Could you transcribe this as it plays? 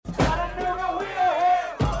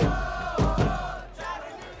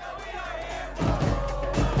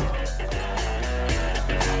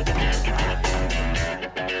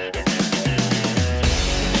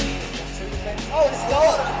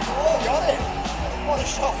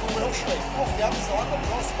Ashley off the outside of the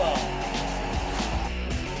crossbar.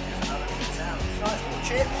 Nice little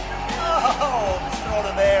chip. Oh, Mr.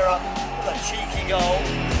 Oliveira with a cheeky goal.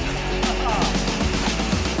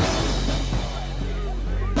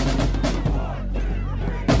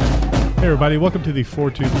 Hey everybody, welcome to the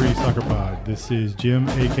 423 Soccer Pod. This is Jim,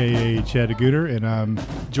 aka Chad Agooter, and I'm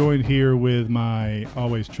joined here with my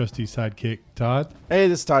always trusty sidekick, Todd. Hey,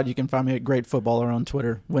 this is Todd. You can find me at Great Footballer on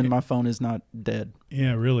Twitter when my phone is not dead.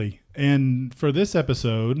 Yeah, really. And for this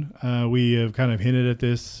episode, we have kind of hinted at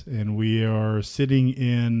this, and we are sitting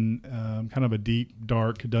in kind of a deep,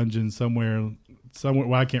 dark dungeon somewhere.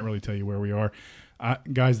 Well, I can't really tell you where we are.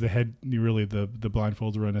 Guys, the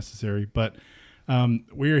blindfolds are unnecessary, but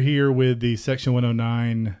we're here with the Section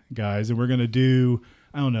 109 guys, and we're going to do,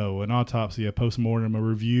 I don't know, an autopsy, a post-mortem, a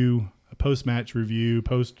review, a post-match review,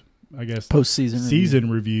 post-season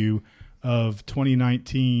review of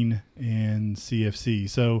 2019 and CFC.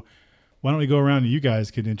 So why don't we go around and you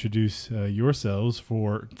guys could introduce yourselves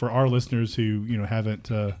for our listeners who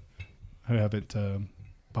haven't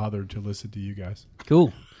bothered to listen to you guys.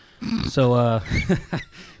 Cool. So,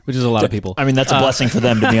 which is a lot of people. I mean, that's a blessing for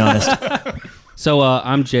them, to be honest. So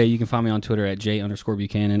I'm Jay. You can find me on Twitter at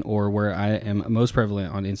J_Buchanan, or where I am most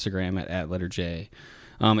prevalent on Instagram at letter J.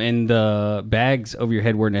 And the bags over your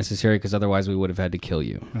head weren't necessary because otherwise we would have had to kill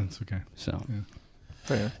you. That's okay. So, yeah.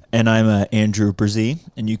 Fair. And I'm Andrew Brzee,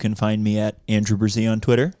 and you can find me at Andrew Brzee on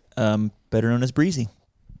Twitter, better known as Breezy.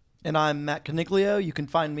 And I'm Matt Caniglio. You can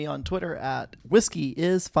find me on Twitter at Whiskey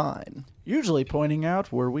is Fine. Usually pointing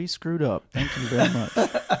out where we screwed up. Thank you very much.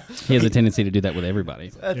 he has a tendency to do that with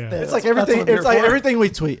everybody. It's like everything. It's like everything we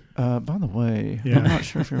tweet. By the way, I'm not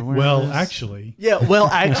sure if you're aware. Well, of this. actually. Yeah. Well,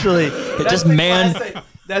 actually. Just man.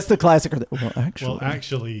 That's the classic. Well,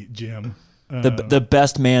 actually, Jim. The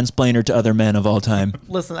best mansplainer to other men of all time.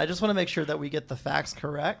 Listen, I just want to make sure that we get the facts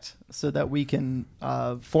correct so that we can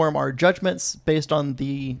form our judgments based on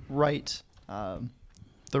the right, the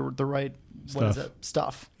right stuff. What is it?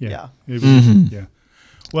 Stuff. Yeah. Yeah.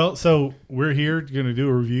 Well, so we're here going to do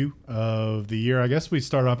a review of the year. I guess we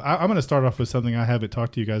start off. I'm going to start off with something I haven't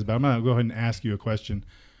talked to you guys about. I'm going to go ahead and ask you a question.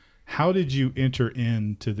 How did you enter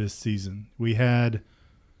into this season? We had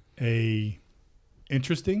a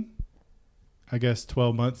interesting, I guess,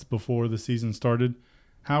 12 months before the season started.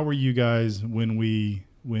 How were you guys when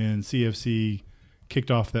CFC kicked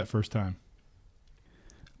off that first time?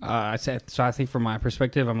 I think from my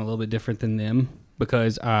perspective, I'm a little bit different than them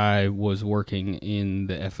because I was working in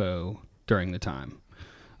the FO during the time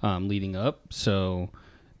leading up. So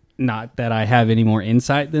not that I have any more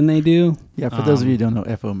insight than they do. Yeah, for those of you who don't know,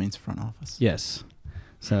 FO means front office. Yes.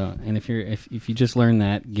 So, and if you just learned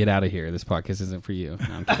that, get out of here. This podcast isn't for you.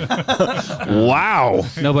 No, I'm kidding. Wow.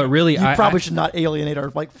 No, but really, you probably should not alienate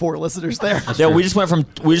our 4 listeners there. Yeah, we just went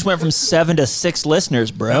from 7 to 6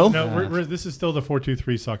 listeners, bro. No, this is still the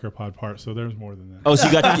 423 Soccer Pod part, so there's more than that. Oh, so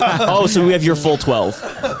you got. So we have your full 12.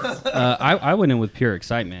 I went in with pure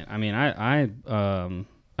excitement. I mean, I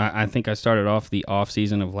think I started off the off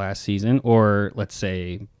season of last season, or let's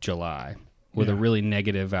say July, with a really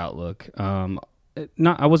negative outlook.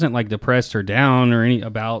 I wasn't like depressed or down or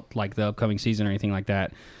about like the upcoming season or anything like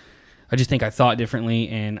that. I just think I thought differently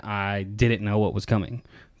and I didn't know what was coming.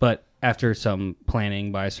 But after some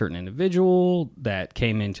planning by a certain individual that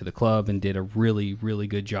came into the club and did a really, really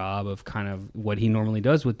good job of kind of what he normally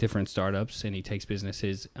does with different startups, and he takes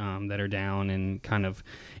businesses that are down and kind of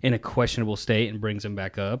in a questionable state and brings them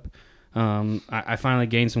back up. I finally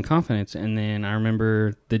gained some confidence. And then I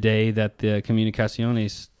remember the day that the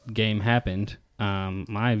Comunicaciones game happened.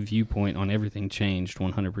 My viewpoint on everything changed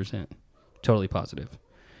 100%. Totally positive.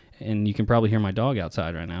 And you can probably hear my dog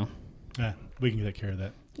outside right now. We can take care of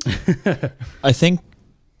that. I think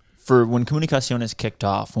for when Comunicaciones kicked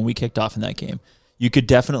off, when we kicked off in that game, you could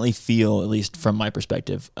definitely feel, at least from my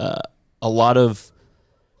perspective, a lot of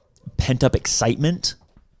pent-up excitement.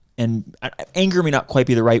 And anger may not quite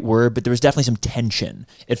be the right word, but there was definitely some tension.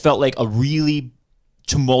 It felt like a really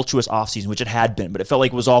tumultuous offseason, which it had been, but it felt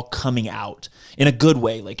like it was all coming out in a good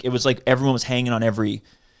way. Like it was like everyone was hanging on every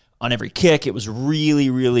kick. It was really,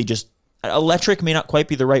 really just electric. May not quite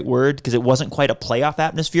be the right word because it wasn't quite a playoff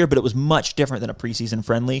atmosphere, but it was much different than a preseason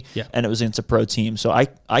friendly. Yeah. And it was against a pro team. So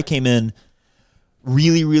I came in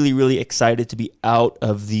really, really, really excited to be out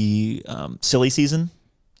of the silly season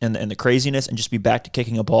and the craziness and just be back to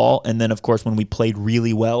kicking a ball. And then, of course, when we played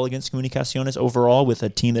really well against Comunicaciones overall with a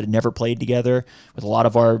team that had never played together, with a lot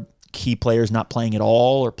of our key players not playing at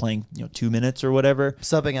all or playing 2 minutes or whatever.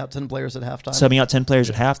 Subbing out 10 players at halftime. At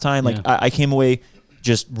halftime. Like I came away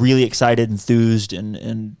just really excited, enthused,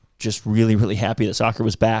 and just really, really happy that soccer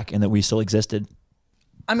was back and that we still existed.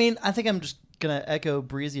 I mean, I think I'm just gonna echo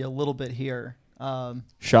Breezy a little bit here.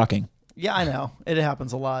 Shocking. Yeah, I know it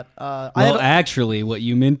happens a lot. Well, actually, what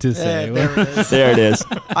you meant to say. there it is. There it is.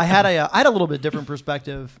 I had a little bit different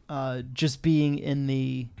perspective, just being in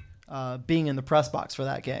the press box for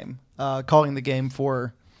that game, calling the game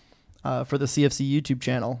for the CFC YouTube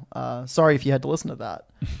channel. Sorry if you had to listen to that.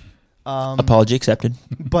 Apology accepted.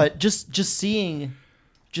 But just seeing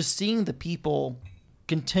the people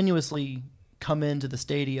continuously come into the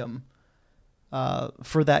stadium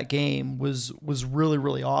for that game was really,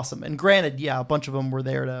 really awesome. And granted, yeah, a bunch of them were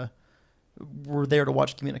there to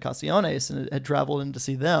watch Comunicaciones and had traveled in to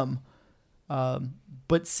see them.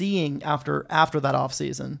 But seeing after that off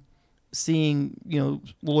season, seeing a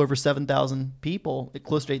little over 7,000 people,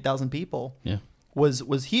 close to 8,000 people,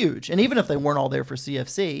 was huge. And even if they weren't all there for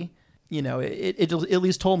CFC, it at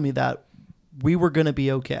least told me that we were going to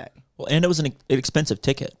be okay. Well, and it was an expensive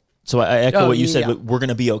ticket. So I echo what you said. Yeah. We're going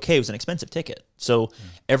to be okay. It was an expensive ticket. So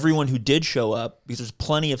everyone who did show up, because there's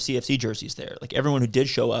plenty of CFC jerseys there, like everyone who did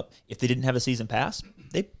show up, if they didn't have a season pass,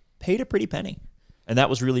 they paid a pretty penny. And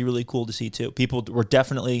that was really, really cool to see too. People were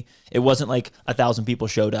definitely, it wasn't like 1,000 people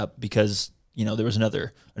showed up because, there was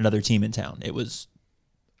another team in town. It was,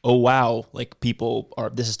 oh, wow, like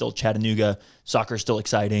this is still Chattanooga. Soccer's still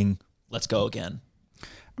exciting. Let's go again.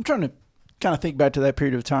 I'm trying to kind of think back to that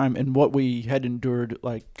period of time and what we had endured,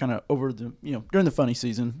 like kind of over the, during the funny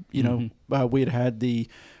season, we had the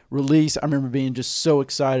release. I remember being just so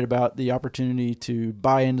excited about the opportunity to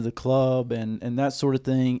buy into the club and that sort of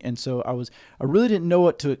thing. And so I really didn't know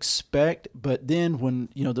what to expect. But then when,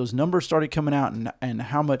 those numbers started coming out and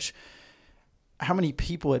how many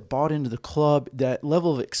people had bought into the club, that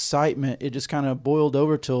level of excitement, it just kind of boiled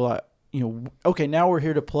over to okay, now we're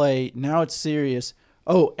here to play. Now it's serious.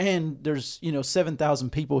 Oh, and there's, 7,000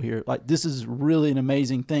 people here. Like, this is really an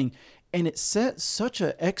amazing thing. And it set such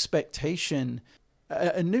an expectation,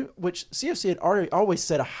 which CFC had always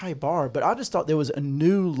set a high bar, but I just thought there was a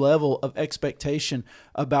new level of expectation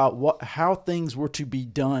about how things were to be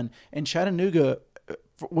done. And Chattanooga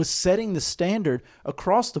was setting the standard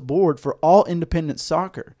across the board for all independent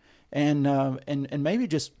soccer and maybe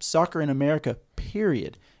just soccer in America,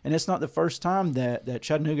 period. And it's not the first time that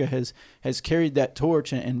Chattanooga has carried that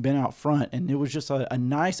torch and been out front. And it was just a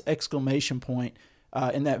nice exclamation point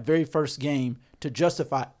in that very first game to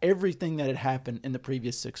justify everything that had happened in the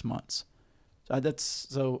previous 6 months.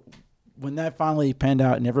 So when that finally panned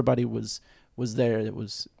out and everybody was there, it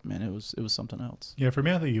was something else. Yeah, for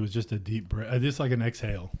me, I think it was just a deep breath, just like an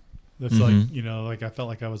exhale. That's like I felt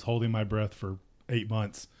like I was holding my breath for 8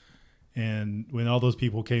 months. And when all those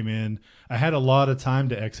people came in, I had a lot of time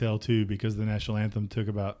to exhale too, because the national anthem took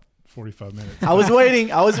about 45 minutes. I was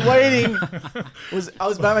waiting. I was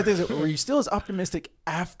by my things. Were you still as optimistic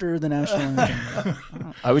after the national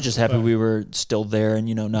anthem? I was just happy we were still there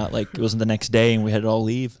and, not like it wasn't the next day and we had to all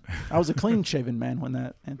leave. I was a clean-shaven man when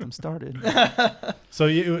that anthem started. So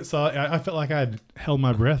I felt like I had held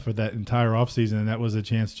my breath for that entire offseason, and that was a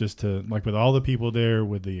chance just to, like, with all the people there,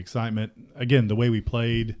 with the excitement, again, the way we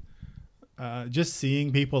played, just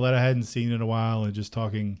seeing people that I hadn't seen in a while and just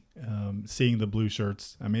talking, seeing the blue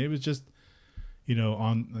shirts. I mean, it was just,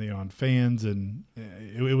 on fans, and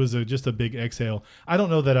it was just a big exhale. I don't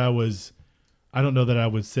know that I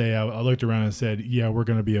would say I looked around and said, yeah, we're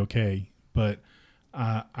going to be okay. But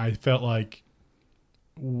I felt like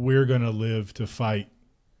we're going to live to fight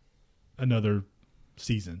another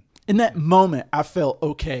season. In that moment, I felt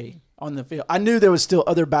okay on the field. I knew there was still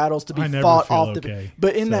other battles to be fought off the field.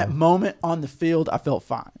 But in that moment on the field, I felt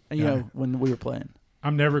fine, when we were playing.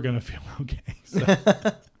 I'm never going to feel okay.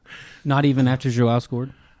 So. Not even after Joao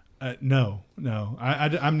scored? No.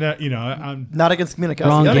 I'm not, I'm not against Comunicaciones.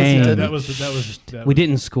 Wrong game. That was we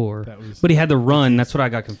didn't score. But he had the run. That's what I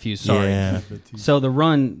got confused. Sorry. Yeah. So the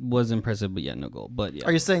run was impressive, but no goal. But yeah.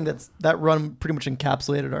 Are you saying that run pretty much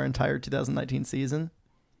encapsulated our entire 2019 season?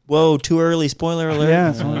 Whoa, too early. Spoiler alert.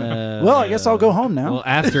 Yeah. Well, I guess I'll go home now.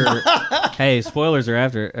 Well, hey, spoilers are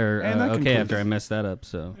after after I messed that up.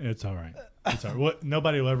 So it's all right. It's all right.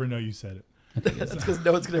 Nobody will ever know you said it. That's because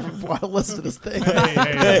no one's going to ever want to listen to this thing.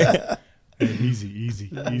 Hey,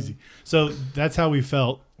 easy. So that's how we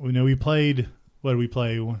felt. We played. What did we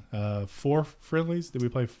play? 4 friendlies? Did we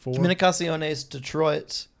play 4? Comunicaciones,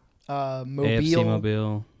 Detroit, Mobile, AFC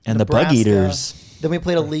Mobile, and Nebraska. The Bug Eaters. Then we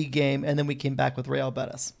played a league game, and then we came back with Real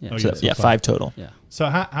Betis. Yeah. So 5 total. Yeah. So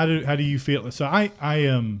how do you feel? So I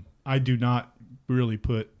do not really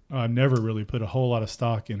never really put a whole lot of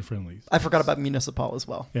stock in friendlies. I forgot about Municipal as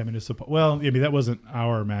well. Yeah, Municipal. Well, I mean, that wasn't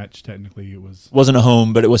our match technically. It wasn't a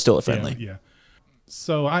home, but it was still a friendly. Yeah.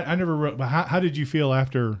 So I never wrote. But how did you feel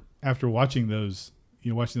after watching those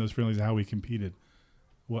watching those friendlies and how we competed.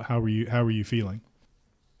 How were you feeling?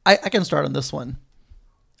 I can start on this one.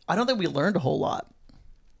 I don't think we learned a whole lot.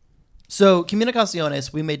 So,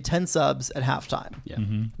 Comunicaciones, we made 10 subs at halftime. Yeah.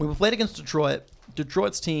 When we played against Detroit,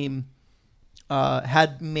 Detroit's team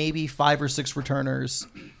had maybe 5 or 6 returners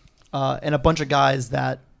and a bunch of guys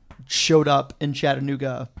that showed up in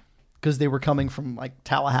Chattanooga because they were coming from like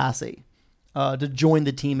Tallahassee to join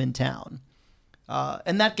the team in town.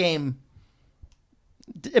 And that game,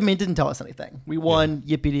 I mean, it didn't tell us anything. We won,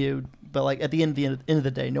 yippee-doo, but like at the end of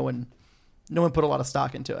the day, no one put a lot of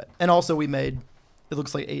stock into it. And also, we made, it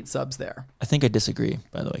looks like 8 subs there. I think I disagree,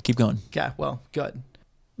 by the way. Keep going. Okay, well, good.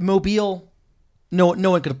 Mobile, no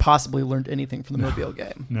one could have possibly learned anything from the Mobile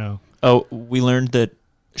game. No. Oh, we learned that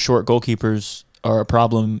short goalkeepers are a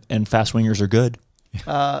problem and fast wingers are good.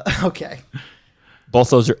 Okay. Both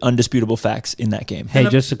those are undisputable facts in that game. Hey,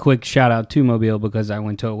 just a quick shout out to Mobile because I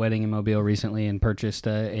went to a wedding in Mobile recently and purchased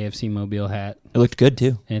a AFC Mobile hat. It looked good,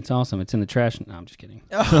 too. And it's awesome. It's in the trash. No, I'm just kidding.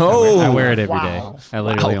 Oh, I wear it every day. wow. I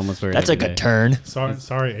literally almost wear it That's a every good day. turn.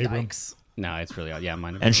 Sorry, Abram. Yikes. No, it's really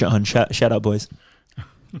mine. And Sean, shout out, boys.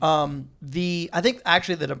 I think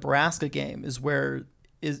actually the Nebraska game is where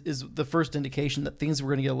is the first indication that things were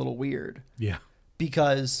going to get a little weird Yeah.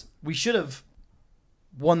 because we should have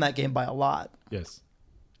won that game by a lot. Yes.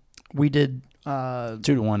 We did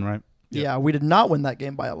 2-1, right? yeah, we did not win that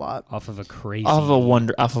game by a lot. Off of a crazy. Off of a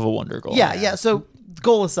wonder goal. Yeah. So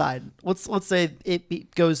goal aside, let's say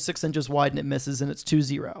it goes 6 inches wide and it misses and it's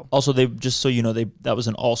 2-0. Also, they just so you know, that was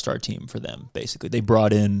an all-star team for them. Basically, they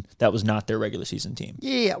brought in that was not their regular season team.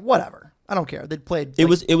 Yeah, whatever. I don't care. They'd played. It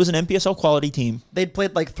was an NPSL quality team. They'd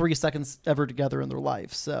played like 3 seconds ever together in their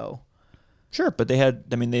life. So Sure, but they had.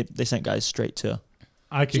 I mean, they sent guys straight to.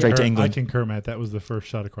 I Straight to England. concur, Matt. That was the first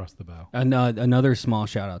shot across the bow. Another small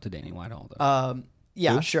shout out to Danny Whitehall, though.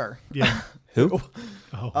 yeah, Who? sure. Yeah. Who?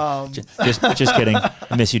 Oh. Just kidding.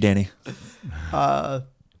 I miss you, Danny.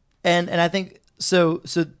 And I think so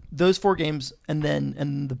those 4 games and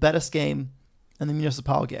the Betis game and the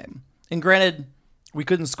Municipal game. And granted, we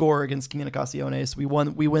couldn't score against Comunicaciones. We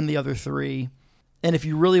win the other 3. And if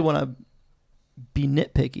you really want to be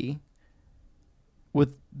nitpicky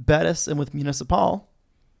with Betis and with Municipal,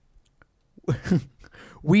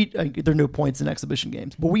 there are no points in exhibition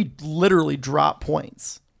games, but we literally drop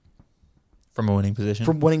points From a winning position.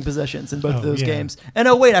 from winning positions in both of Oh, those yeah. games. And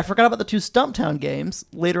oh wait, I forgot about the 2 Stumptown games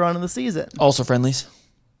later on in the season. Also friendlies.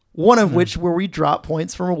 One of which where we drop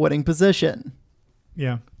points from a winning position.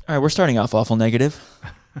 Yeah. All right, we're starting off awful negative.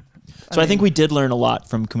 So I think we did learn a lot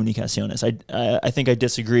from Comunicaciones. I think I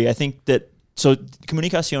disagree. I think that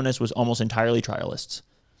Comunicaciones was almost entirely trialists.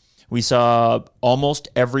 We saw almost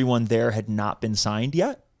everyone there had not been signed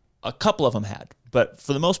yet. A couple of them had, but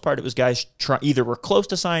for the most part, it was guys either were close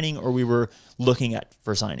to signing or we were looking at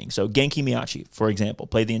for signing. So Genki Miyachi, for example,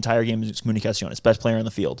 played the entire game as Comunicaciones, best player on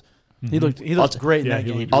the field. He looked great in Yeah, that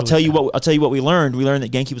he game. looked I'll tell you what we learned. We learned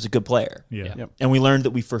that Genki was a good player. Yeah. Yep. And we learned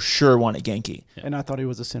that we for sure wanted Genki. And I thought he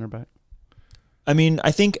was a center back. I mean, I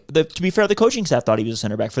think to be fair, the coaching staff thought he was a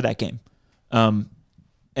center back for that game.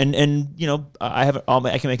 And you know, I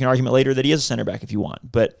can make an argument later that he is a center back if you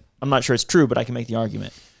want, but I'm not sure it's true, but I can make the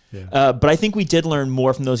argument. Yeah. But I think we did learn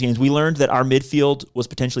more from those games. We learned that our midfield was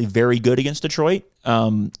potentially very good against Detroit.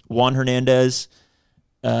 Juan Hernandez,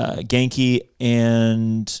 Genki,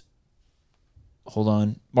 and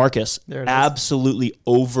Marcus There it is. absolutely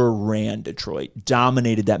overran Detroit,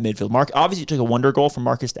 dominated that midfield. Obviously it took a wonder goal for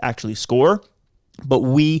Marcus to actually score, but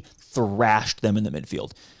we thrashed them in the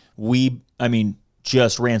midfield.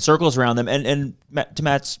 Just ran circles around them. And to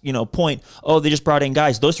Matt's point, they just brought in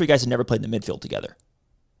guys. Those 3 guys had never played in the midfield together,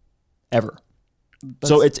 ever.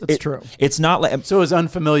 So it's true. It's not like So it was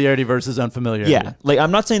unfamiliarity versus unfamiliarity. yeah. Like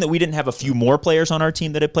I'm not saying that we didn't have a few more players on our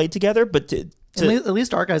team that had played together, but At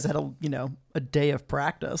least our guys had a day of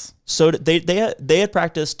practice. so they had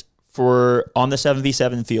practiced on the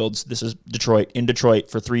 7v7 fields. This is in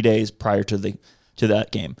Detroit for 3 days prior to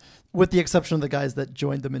that game. With the exception of the guys that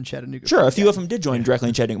joined them in Chattanooga. Sure, a few of them did join directly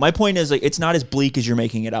in Chattanooga. My point is, like, it's not as bleak as you're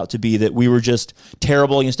making it out to be that we were just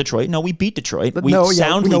terrible against Detroit. No, we beat Detroit. We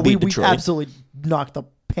soundly beat Detroit. We absolutely knocked the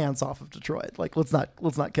pants off of Detroit. Like let's not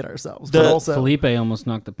kid ourselves. The- But also, Felipe almost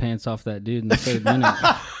knocked the pants off that dude in the 3rd minute.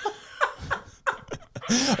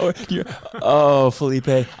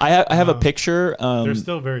 Felipe. I have a picture. They're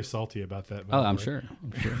still very salty about that. by Oh, the I'm way. sure.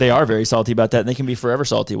 They are very salty about that, and they can be forever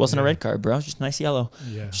salty. It wasn't a red card, bro. It was just nice yellow.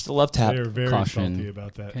 Yeah. Just a love tap. They're very Caution. salty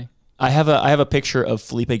about that. Okay. I have a picture of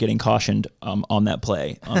Felipe getting cautioned on that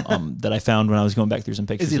play that I found when I was going back through some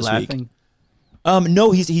pictures Is he this laughing? week.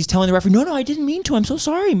 No, he's telling the referee, no, I didn't mean to. I'm so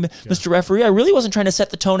sorry, Mr. Referee. I really wasn't trying to set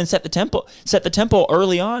the tone and set the tempo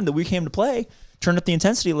early on that we came to play. Turn up the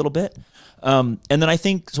intensity a little bit. And then I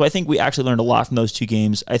think we actually learned a lot from those two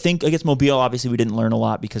games. I think against Mobile, obviously we didn't learn a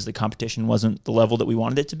lot because the competition wasn't the level that we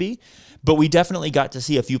wanted it to be. But we definitely got to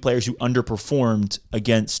see a few players who underperformed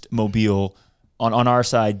against Mobile on our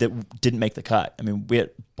side that didn't make the cut. I mean, we had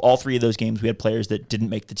all three of those games, we had players that didn't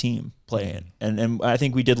make the team play in. And I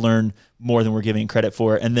think we did learn more than we're giving credit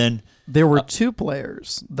for. And then There were two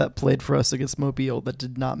players that played for us against Mobile that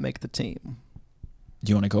did not make the team.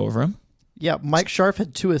 do you want to go over them? Yeah, Mike Scharf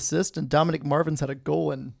had 2 assists, and Dominic Marvins had a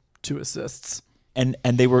goal and 2 assists. And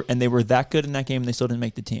they were that good in that game, and they still didn't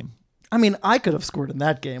make the team. I mean, I could have scored in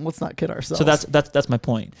that game. Let's not kid ourselves. So that's my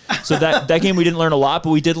point. So that game we didn't learn a lot, but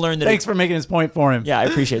we did learn that. Thanks for making his point for him. Yeah, I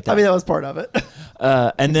appreciate that. I mean, that was part of it.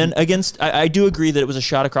 And then I do agree that it was a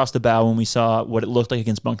shot across the bow when we saw what it looked like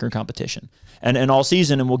against bunker competition. And all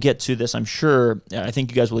season, and we'll get to this, I'm sure, I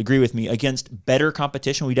think you guys will agree with me, against better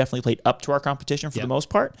competition, we definitely played up to our competition for the most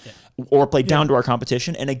part, or played down to our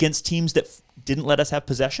competition. And against teams that didn't let us have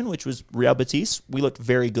possession, which was Real Betis, we looked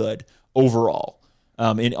very good overall.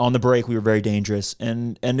 On the break, we were very dangerous.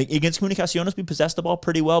 And against Comunicaciones, we possessed the ball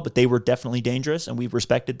pretty well, but they were definitely dangerous, and we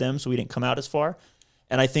respected them, so we didn't come out as far.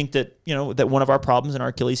 And I think that, that one of our problems in our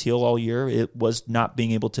Achilles heel all year, it was not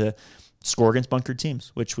being able to score against bunkered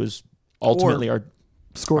teams, which was ultimately our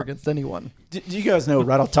Score against anyone. Do you guys know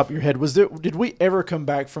right off the top of your head, did we ever come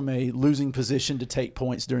back from a losing position to take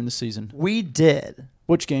points during the season? We did.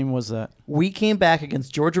 Which game was that? We came back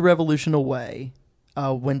against Georgia Revolution away,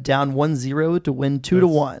 went down 1-0 to win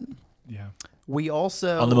 2-1. Yeah. We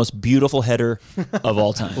also on the most beautiful header of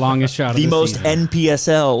all time. Longest shot of the the most season.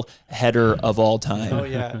 NPSL header of all time. Oh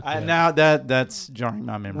yeah. Now that's jarring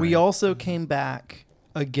my memory. we also came back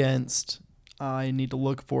against. I need to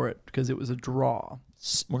look for it because it was a draw.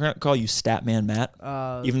 We're going to call you Statman Matt,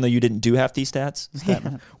 even though you didn't do half these stats.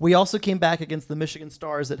 We also came back against the Michigan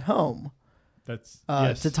Stars at home That's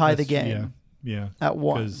to tie the game. Yeah. At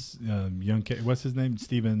 1. Because young, what's his name?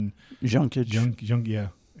 Steven Junkic. Young. Yeah,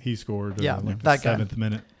 he scored. Yeah, like the that guy. 7th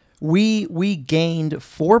minute. We gained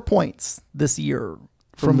 4 points this year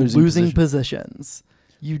from losing positions.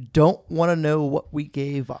 You don't want to know what we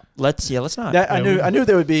gave up. Let's not. I knew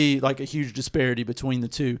there would be like a huge disparity between the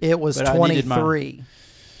two. It was but I needed mine. 23.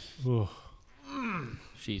 Ooh.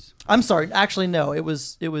 Jeez. I'm sorry. Actually, no. It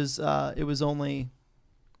was only. It was only.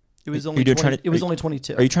 It was only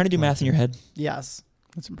 22. Are you trying to do math in your head? Yes.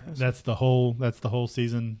 That's impressive. That's the whole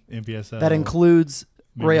season NPSL. That includes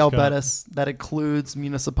Real Municipal. Betis. That includes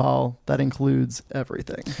Municipal. That includes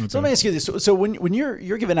everything. So let me ask you this: so when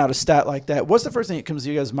you're giving out a stat like that, what's the first thing that comes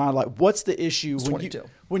to you guys' mind? Like, what's the issue It's 22.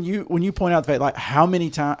 when you point out the fact like how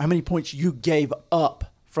many points you gave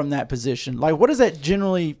up from that position? Like, what is that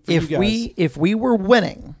generally? For you guys? If we were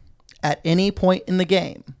winning at any point in the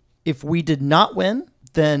game, if we did not win,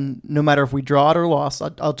 then no matter if we draw it or lost,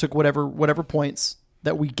 I'll took whatever points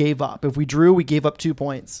that we gave up. If we drew, we gave up 2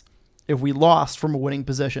 points. If we lost from a winning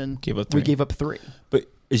position, we gave up 3.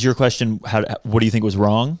 But is your question, what do you think was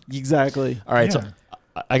wrong? Exactly. All right, so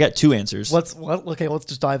I got 2 answers. Let's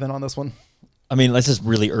just dive in on this one. I mean, it's just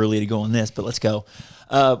really early to go on this, but let's go.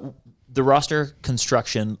 The roster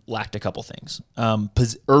construction lacked a couple things.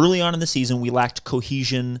 Early on in the season, we lacked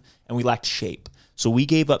cohesion and we lacked shape. So we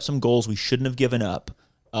gave up some goals we shouldn't have given up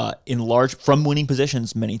from winning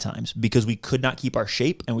positions many times because we could not keep our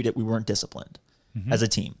shape and we weren't disciplined as a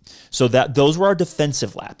team. So those were our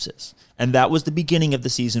defensive lapses. And that was the beginning of the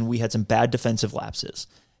season. We had some bad defensive lapses.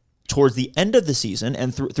 Towards the end of the season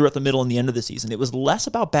and throughout the middle and the end of the season, it was less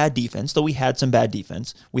about bad defense, though we had some bad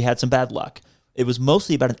defense. We had some bad luck. It was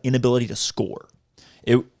mostly about an inability to score.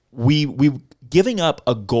 We giving up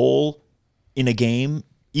a goal in a game,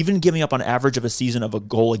 even giving up on average of a season of a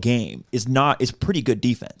goal a game is pretty good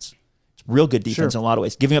defense. It's real good defense in a lot of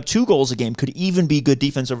ways. Giving up 2 goals a game could even be good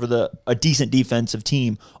defense over a decent defensive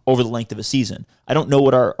team over the length of a season. I don't know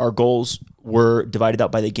what our goals were divided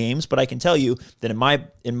out by the games, but I can tell you that in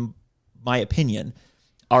my opinion,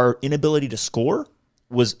 our inability to score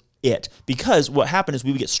was it. Because what happened is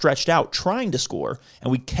we would get stretched out trying to score,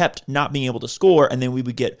 and we kept not being able to score, and then we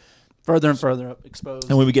would get further and further up exposed.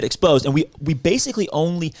 And we would get exposed. And we basically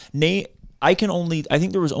I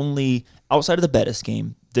think there was only, outside of the Betis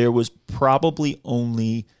game, there was probably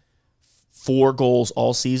only 4 goals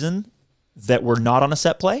all season that were not on a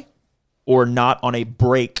set play or not on a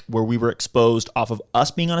break where we were exposed off of us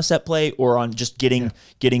being on a set play or on just getting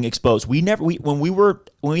exposed. When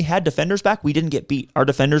we had defenders back, we didn't get beat. Our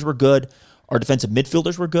defenders were good. Our defensive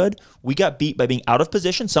midfielders were good. We got beat by being out of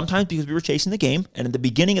position, sometimes because we were chasing the game, and at the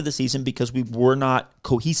beginning of the season because we were not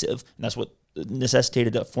cohesive, and that's what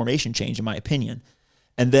necessitated a formation change, in my opinion.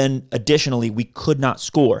 And then additionally, we could not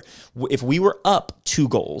score. If we were up 2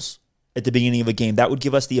 goals at the beginning of a game, that would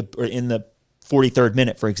give us or in the 43rd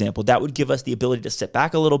minute, for example, that would give us the ability to sit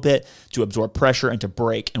back a little bit, to absorb pressure, and to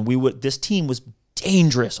break. And this team was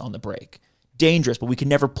dangerous on the break. Dangerous, but we could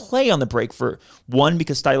never play on the break for one,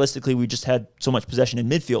 because stylistically we just had so much possession in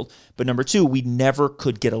midfield. But number 2, we never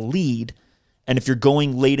could get a lead. And if you're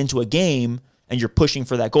going late into a game and you're pushing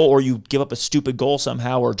for that goal, or you give up a stupid goal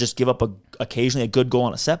somehow, or just give up occasionally a good goal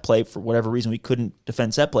on a set play for whatever reason we couldn't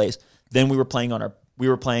defend set plays, then we were playing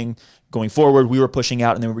going forward, we were pushing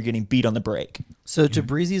out, and then we were getting beat on the break. So to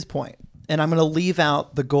Breezy's point, and I'm going to leave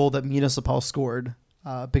out the goal that Municipal scored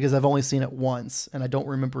because I've only seen it once and I don't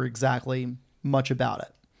remember exactly much about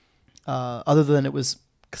it, other than it was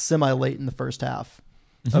semi-late in the first half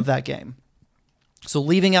of that game. So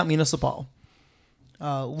leaving out Municipal,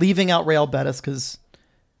 leaving out Real Betis because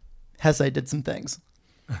Hesse did some things.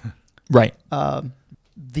 Right.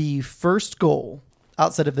 The first goal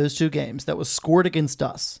outside of those 2 games that was scored against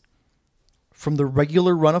us from the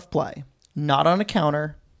regular run of play, not on a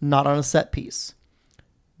counter, not on a set piece.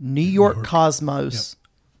 New York Cosmos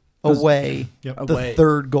away, Yep. the Away.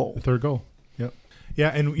 third goal. The third goal. Yep. Yeah,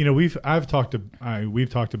 and we've talked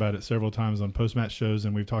about it several times on post-match shows,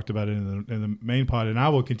 and we've talked about it in the main pod, and I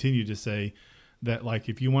will continue to say that, like,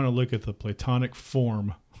 if you want to look at the platonic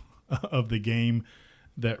form of the game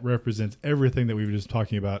that represents everything that we were just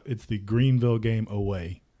talking about, it's the Greenville game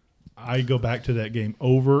away. I go back to that game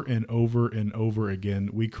over and over and over again.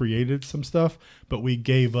 We created some stuff, but we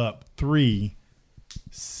gave up 3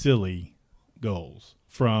 silly goals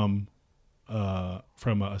from a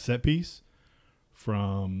set piece,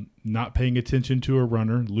 from not paying attention to a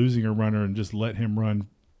runner, losing a runner, and just let him run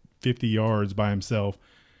 50 yards by himself.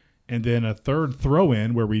 And then a third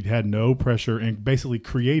throw-in where we'd had no pressure and basically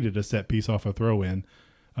created a set piece off a throw-in,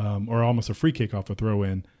 or almost a free kick off a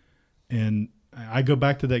throw-in. And I go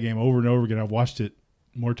back to that game over and over again. I've watched it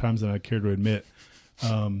more times than I care to admit,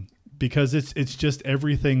 because it's just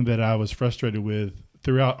everything that I was frustrated with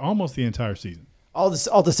throughout almost the entire season. All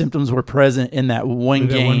the symptoms were present in that one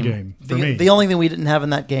That game. one game for me. The only thing we didn't have in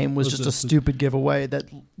that game was just the- a stupid giveaway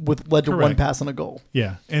that led to one Correct. pass and a goal.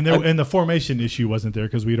 Yeah, and the formation issue wasn't there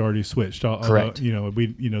because we'd already switched. Correct.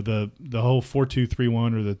 The whole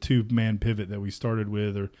 4-2-3-1 or the 2-man pivot that we started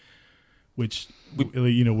with, we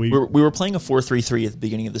were playing a 4-3-3 at the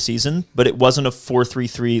beginning of the season, but it wasn't a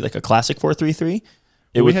 4-3-3 like a classic 4-3-3.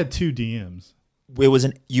 we had 2 DMs.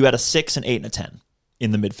 You had a 6, an 8, and a 10 in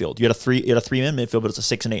the midfield. You had a 3-man midfield, but it's a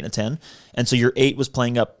 6, an 8, and a 10. And so your 8 was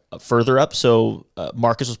playing up further up. So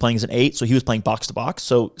Marcus was playing as an 8, so he was playing box to box.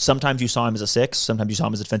 So sometimes you saw him as a 6, sometimes you saw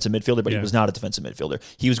him as a defensive midfielder, but he was not a defensive midfielder.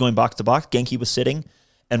 He was going box to box. Genki was sitting,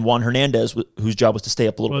 and Juan Hernandez, whose job was to stay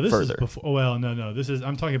up a little bit further.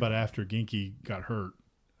 I'm talking about after Genki got hurt.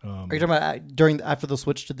 Are you talking about after the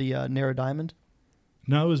switch to the Narrow Diamond?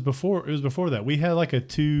 No, it was before. It was before that. We had like a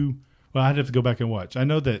 2. Well, I'd have to go back and watch. I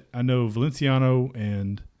know Valenciano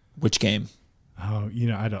and Which game?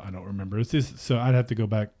 I don't remember. It's just, so I'd have to go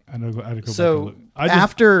back. I had to go back and So look.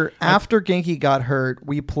 after Genki got hurt,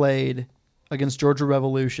 we played against Georgia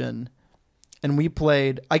Revolution, and we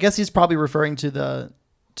played. I guess he's probably referring to the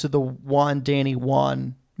Danny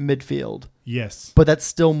Juan midfield, Yes, but that's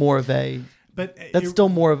still more of a. but Still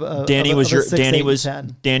more of a. Danny of a, was of a your 6, Danny 8, was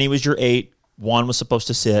 10. Danny was your 8. Juan was supposed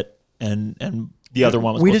to sit, and the other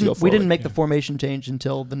one was We supposed to go didn't. forward. We didn't make the formation change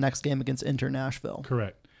until the next game against Inter Nashville.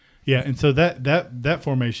 correct. Yeah, and so that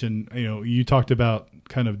formation, you talked about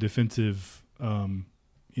kind of defensive,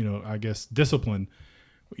 I guess discipline.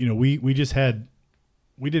 We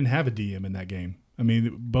didn't have a DM in that game. I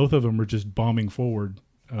mean, both of them were just bombing forward,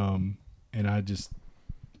 and I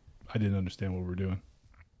didn't understand what we were doing.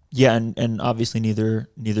 Yeah, and obviously neither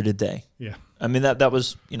did they. Yeah. I mean that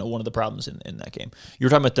was one of the problems in that game. You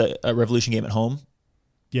were talking about the Revolution game at home.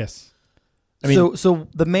 Yes. I mean, so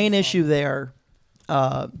the main issue there,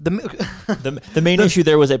 the main issue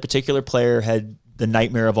there was a particular player had the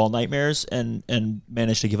nightmare of all nightmares and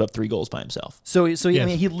managed to give up 3 goals by himself. So Yes. I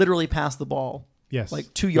mean, he literally passed the ball Yes.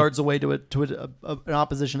 like 2 yards away to an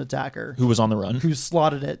opposition attacker Who was on the run? who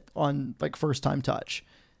slotted it on like first time touch.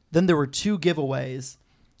 Then there were 2 giveaways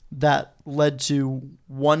that led to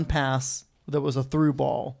one pass that was a through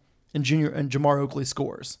ball, and Jamar Oakley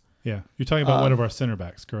scores. Yeah. You're talking about one of our center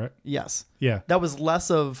backs, correct? Yes, Yeah. that was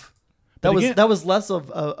less of But again- that was less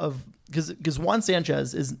of because Juan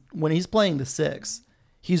Sanchez is, when he's playing the 6,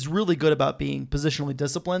 he's really good about being positionally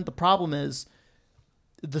disciplined. The problem is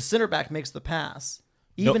the center back makes the pass,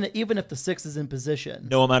 No- even if the 6 is in position.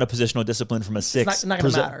 No amount of positional discipline from a 6 not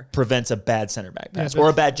gonna matter. prevents a bad center back pass Yeah, or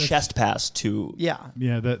a bad that's- chest pass to. Yeah.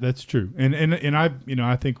 Yeah, that's true. And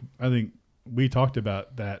I think we talked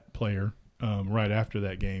about that player right after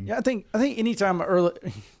that game. Yeah, I think anytime early,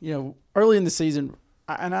 early in the season,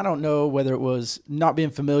 and I don't know whether it was not being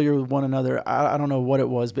familiar with one another. I don't know what it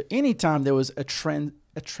was, but anytime there was a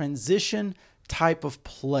transition type of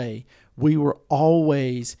play, we were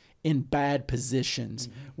always in bad positions.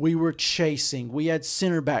 Mm-hmm. We were chasing. We had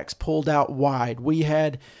center backs pulled out wide. We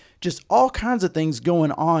had just all kinds of things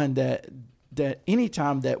going on that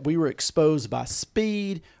anytime that we were exposed by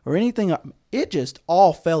speed or anything, it just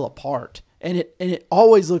all fell apart. And it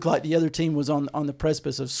always looked like the other team was on the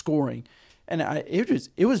precipice of scoring. And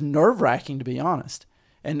it was nerve-wracking, to be honest.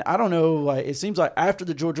 And I don't know, like, it seems like after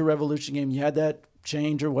the Georgia Revolution game, you had that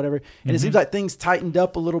change or whatever. And it seems like things tightened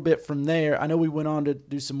up a little bit from there. I know we went on to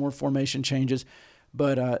do some more formation changes.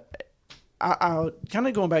 But I kind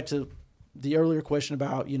of going back to the earlier question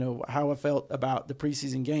about, how I felt about the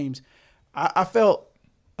preseason games, I felt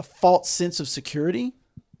a false sense of security.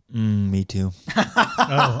 Me too.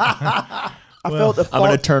 I felt a I'm false,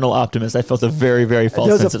 an eternal optimist. I felt a very, very false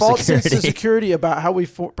there was sense a of false security. sense of security about how we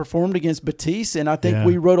performed against Batiste, and I think Yeah.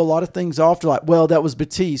 we wrote a lot of things off to like, well, that was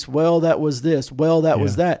Batiste, well, that was this, well, that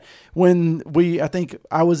was Yeah. that. When I think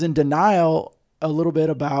I was in denial a little bit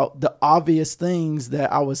about the obvious things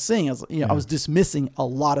that I was seeing. I was dismissing a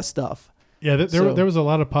lot of stuff. Yeah, So- there was a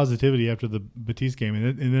lot of positivity after the Batiste game,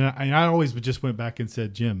 and then I always just went back and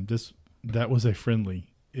said, Jim, that was a friendly.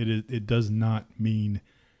 It does not mean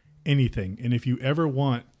anything. And if you ever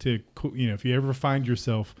want to, if you ever find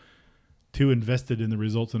yourself too invested in the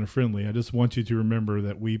results in a friendly, I just want you to remember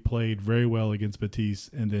that we played very well against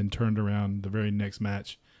Batiste and then turned around the very next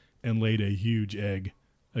match and laid a huge egg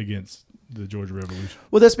against the Georgia Revolution.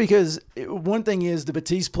 Well, that's because one thing is the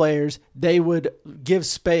Batiste players, they would give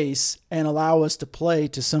space and allow us to play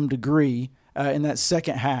to some degree in that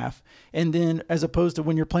second half. And then as opposed to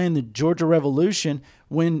when you're playing the Georgia Revolution,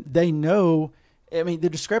 when they know, I mean, the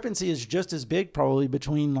discrepancy is just as big probably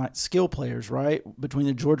between like skill players, right? Between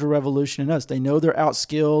the Georgia Revolution and us. They know they're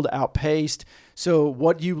outskilled, outpaced. So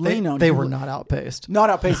what do you lean on? They You were not outpaced. Not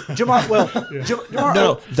outpaced. Jamar, Jamar,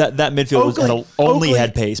 No, that midfield only Oakley-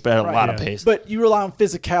 had pace, but had a lot of Yeah. pace. But you rely on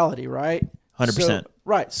physicality, right? 100%. So,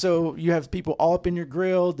 right. So you have people all up in your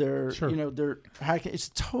grill. They're, Sure. they're hacking. It's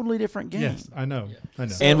a totally different game. Yes, I know.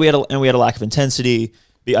 And we had a lack of intensity.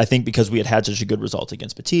 I think because we had such a good result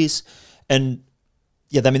against Batiste, and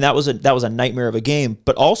yeah, I mean that was a nightmare of a game.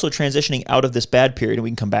 But also transitioning out of this bad period, and we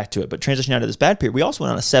can come back to it. But transitioning out of this bad period, we also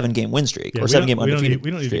went on a 7-game win streak Yeah, or we 7-game don't- we don't undefeated need-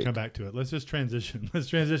 We don't need to streak. come back to it. Let's just transition. Let's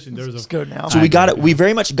transition. Let's go now. So we got it. We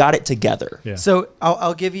very much got it together. Yeah. So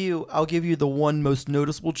I'll give you the one most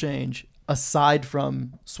noticeable change aside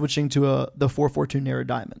from switching to the 4-4-2 narrow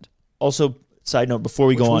diamond. Also, side note before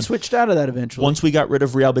we Which go we on, switched out of that eventually. once we got rid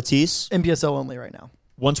of Real Batiste, NPSL only right now.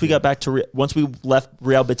 once we left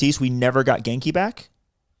Real Batiste, we never got Genki back.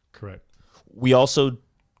 Correct. We also,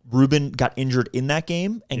 Ruben got injured in that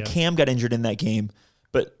game, and Yeah. Cam got injured in that game.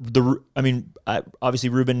 But obviously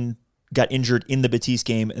Ruben got injured in the Batiste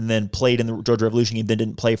game and then played in the Georgia Revolution game, then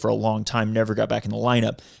didn't play for a long time, never got back in the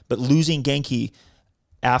lineup. But losing Genki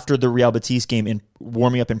after the Real Batiste game and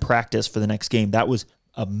warming up in practice for the next game, that was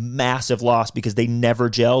a massive loss because they never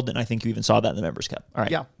gelled, and I think you even saw that in the Members Cup. All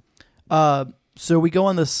right. Yeah. So we go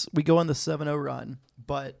on this 7-0 run,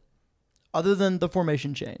 but other than the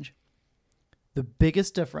formation change, the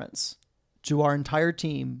biggest difference to our entire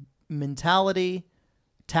team, mentality,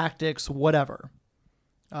 tactics, whatever,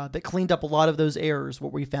 that cleaned up a lot of those errors,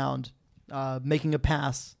 what we found, making a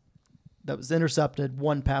pass that was intercepted,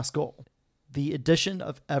 1 pass goal. The addition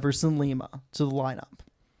of Everson Lima to the lineup.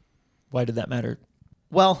 Why did that matter?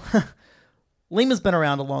 Well, Lima's been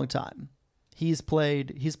around a long time. He's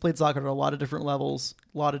played soccer at a lot of different levels,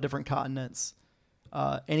 a lot of different continents,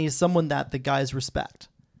 and he's someone that the guys respect.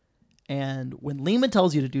 And when Lima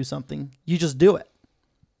tells you to do something, you just do it.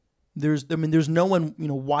 There's no one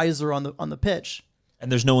wiser on the pitch.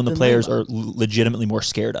 And there's no one the Then players Lima. are legitimately more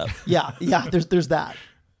scared of. Yeah. There's that.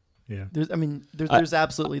 Yeah. There's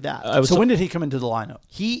absolutely that. I was so when did he come into the lineup?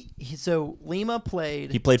 So Lima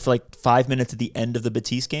played. He played for like 5 minutes at the end of the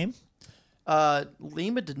Batiste game.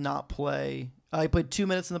 Lima did not play. He played 2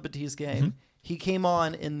 minutes in the Batiste game. He came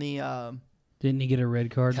on in the. Didn't he get a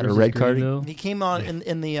red card? Had a versus red card? Greenville? He came on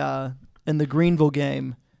in the Greenville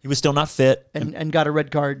game He was still not fit. and got a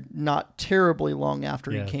red card not terribly long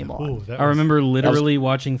after Yeah. he came on. Ooh, that I was- remember literally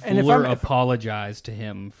watching and if Fuller I'm- apologize to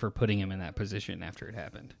him for putting him in that position after it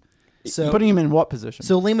happened. So Putting him in what position?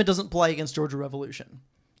 So Lima doesn't play against Georgia Revolution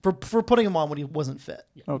for putting him on when he wasn't fit.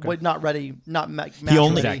 Okay. Not ready, not match He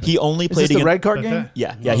only ready. he only Is played this the against. red card But game?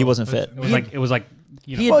 that- Yeah, he wasn't fit. It was like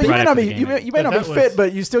you know, He had Well, you been- may right not after be the you game. may, you may not be That was- fit,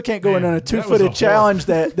 but you still can't go in on a Man, that was 2-footed horror- challenge.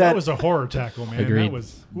 That was a horror tackle, man. Agreed. That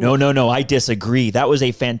was No, I disagree. That was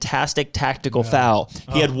a fantastic tactical foul.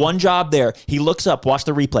 He had one job there. He looks up, watch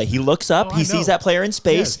the replay. He looks up, Oh, he I sees know. that player in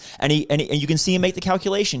space, Yes. and you can see him make the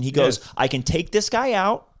calculation. He goes, Yes. I can take this guy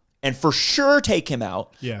out and for sure take him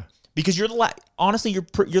out. Yeah. Because you're honestly you're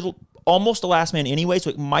almost the last man anyway, so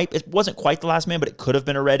it wasn't quite the last man, but it could have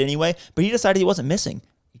been a red anyway. But he decided he wasn't missing.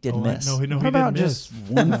 He didn't miss. No, What he about didn't miss. just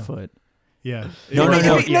 1 foot? Yeah. No, If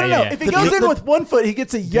no. he- Yeah, yeah. If he goes in with 1 foot, he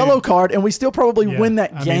gets a yellow card, and we still probably Yeah. win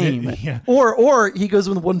that I mean, game. yeah. Or he goes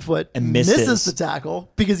with 1 foot And misses misses. the tackle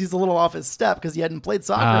because he's a little off his step because he hadn't played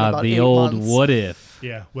soccer in about the 8 old months. what if.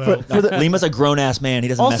 Yeah. Well, For the- Lima's a grown ass man. He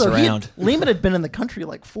doesn't Also, mess around. Lehman had been in the country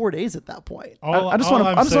like 4 days at that point. I just want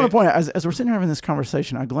to point out as we're sitting here having this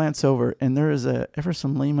conversation, I glance over and there is a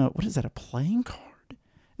Everson Lima. What is that? A playing card?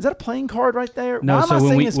 Is that a playing card right there? No, Why am so I when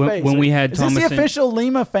seeing we- his when- face? when we had is this Thomas the in- official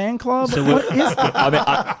Lima fan club? What is that?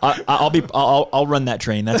 I mean, I'll run that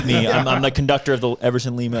train. That's me. I'm the conductor of the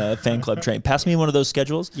Everson Lima fan club train. Pass me one of those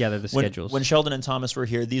schedules. Yeah, they're the when, schedules. When Sheldon and Thomas were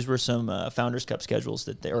here, these were some Founders Cup schedules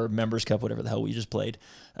or Members Cup, whatever the hell we just played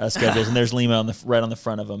schedules. And there's Lima right on the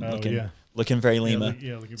front of them, looking very Lima.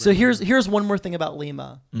 So here's one more thing about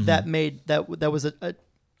Lima that was a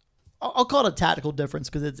I'll call it a tactical difference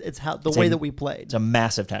because it's how the way that we played It's a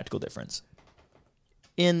massive tactical difference.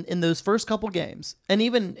 in those first couple games, and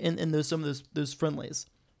even in some of those friendlies.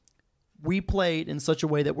 We played in such a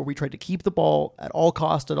way that where we tried to keep the ball at all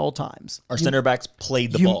costs at all times. Our center backs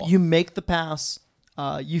played the you, ball. You make the pass.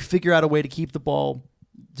 You figure out a way to keep the ball,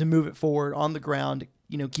 to move it forward on the ground.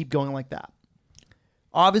 Keep going like that.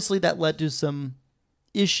 Obviously, that led to some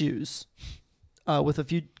issues with a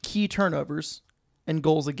few key turnovers and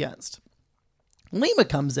goals against. Lima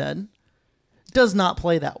comes in, does not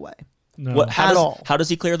play that way No. at all. How does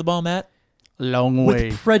he clear the ball, Matt? Long way.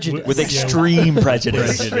 With prejudice. With extreme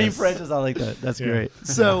prejudice. Extreme prejudice. I like that. That's great.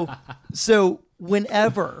 So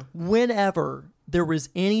whenever there was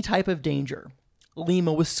any type of danger,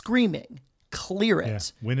 Lima was screaming, "Clear it!" Yeah.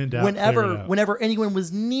 When in doubt, clear it out. Whenever anyone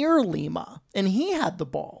was near Lima and he had the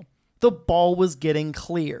ball was getting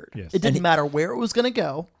cleared. Yes. It didn't matter where it was going to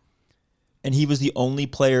go. And he was the only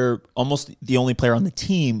player, almost the only player on the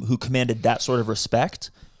team who commanded that sort of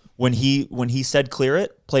respect. When he said clear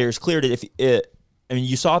it, players cleared it. I mean,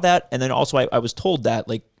 you saw that, and then also I was told that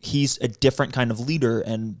like he's a different kind of leader,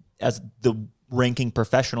 and as the ranking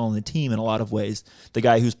professional in the team in a lot of ways, the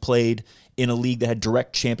guy who's played in a league that had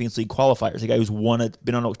direct Champions League qualifiers, the guy who's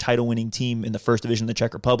been on a title-winning team in the first division of the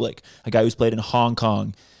Czech Republic, a guy who's played in Hong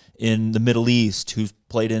Kong, in the Middle East, who's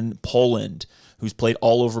played in Poland, who's played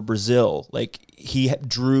all over Brazil. Like he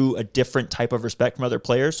drew a different type of respect from other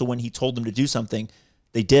players. So when he told them to do something,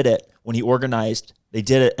 they did it. When he organized, they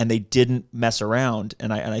did it, and they didn't mess around.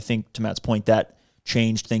 And I think, to Matt's point, that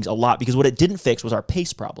changed things a lot because what it didn't fix was our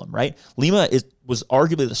pace problem, right? Lima was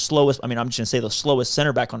arguably the slowest. I mean, I'm just going to say the slowest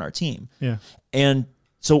center back on our team. Yeah. And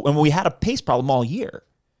so when we had a pace problem all year,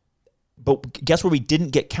 but guess where we didn't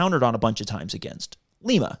get countered on a bunch of times against?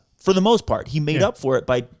 Lima. For the most part, he made up for it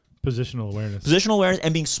by Positional awareness. positional awareness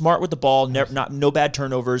and being smart with the ball, no bad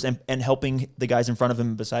turnovers, and helping the guys in front of him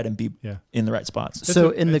and beside him be in the right spots. It's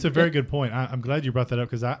a very good point. I'm glad you brought that up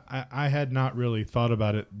because I had not really thought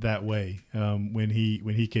about it that way when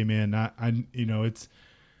he came in. It's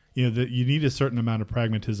that you need a certain amount of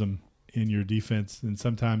pragmatism in your defense, and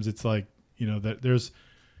sometimes it's like that there's,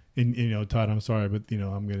 Todd, I'm sorry, but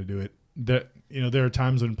I'm going to do it. That there are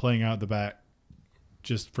times when playing out the back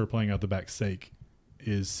just for playing out the back's sake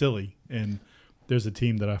is silly, and there's a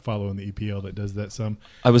team that I follow in the EPL that does that some.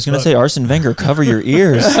 I was going to say, Arsene Wenger, cover your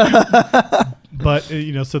ears. But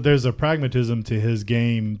so there's a pragmatism to his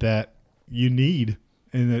game that you need,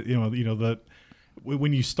 and that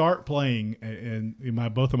when you start playing, and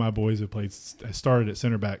both of my boys have started at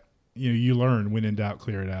center back. You learn when in doubt,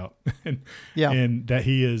 clear it out, and that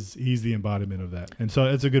he's the embodiment of that. And so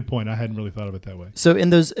it's a good point. I hadn't really thought of it that way. So in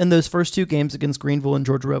those first two games against Greenville and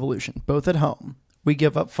Georgia Revolution, both at home, we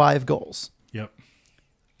give up 5 goals. Yep.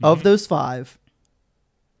 Of those 5,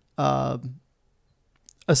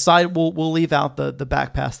 aside, we'll leave out the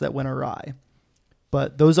back pass that went awry,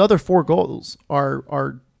 but those other 4 goals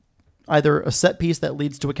are either a set piece that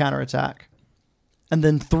leads to a counterattack, and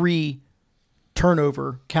then 3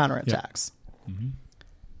 turnover counterattacks. Yep. Mm-hmm.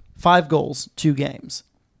 5 goals, 2 games.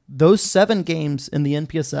 Those 7 games in the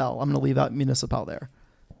NPSL, I'm going to leave out Municipal there.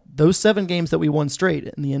 Those 7 games that we won straight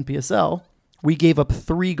in the NPSL we gave up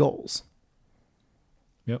 3 goals.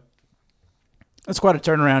 Yep. That's quite a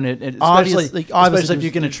turnaround. Obviously, Especially if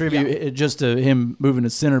you can there's- attribute it just to him moving to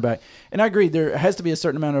center back. And I agree, there has to be a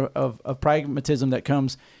certain amount of pragmatism that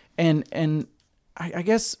comes. And I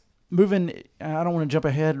guess moving, I don't want to jump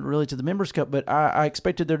ahead really to the Members Cup, but I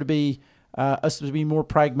expected there to be us to be more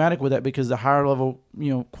pragmatic with that because the higher level,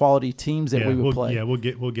 quality teams that we would play. Yeah, we'll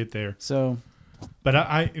get there. So, But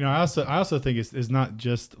I also think it's not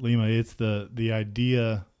just Lima. It's the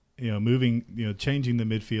idea, moving, changing the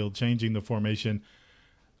midfield, changing the formation.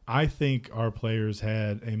 I think our players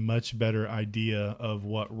had a much better idea of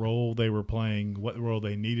what role they were playing, what role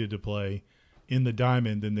they needed to play in the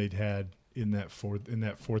diamond than they'd had in that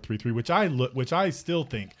 4-3-3, which I still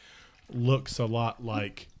think looks a lot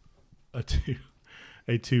like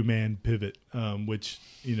a two-man pivot, which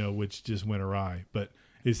just went awry. But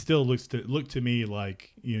it still looked to me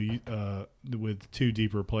like with 2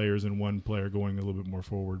 deeper players and 1 player going a little bit more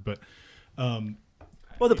forward. But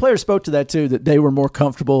well, the players spoke to that too, that they were more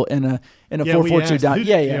comfortable in a 4-4-2 down.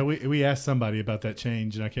 Yeah. We asked somebody about that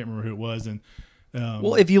change, and I can't remember who it was. And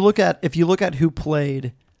Well, if you look at who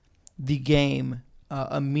played the game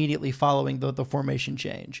immediately following the formation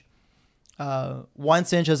change, Juan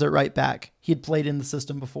Sanchez at right back. He had played in the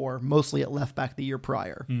system before, mostly at left back the year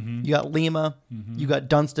prior. Mm-hmm. You got Lima, you got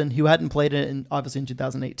Dunston, who hadn't played it obviously in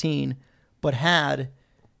 2018, but had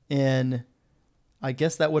in, I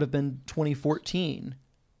guess that would have been 2014.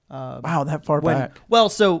 Wow, that far back. Well,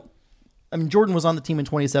 so Jordan was on the team in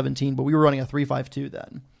 2017, but we were running a 3-5-2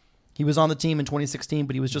 then. He was on the team in 2016,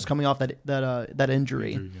 but he was just coming off that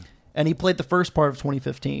injury. And he played the first part of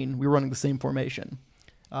 2015. We were running the same formation.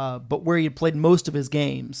 But where he had played most of his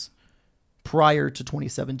games prior to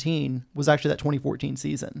 2017 was actually that 2014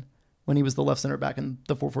 season when he was the left center back in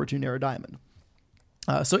the 4-4-2 narrow diamond.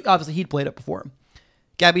 So obviously he'd played it before.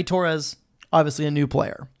 Gabby Torres, obviously a new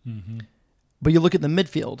player. Mm-hmm. But you look at the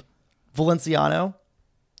midfield, Valenciano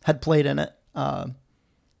had played in it.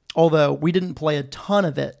 Although we didn't play a ton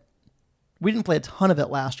of it. We didn't play a ton of it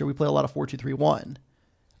last year. We played a lot of 4-2-3-1.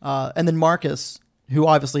 And then Marcus, who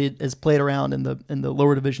obviously has played around in the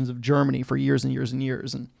lower divisions of Germany for years and years and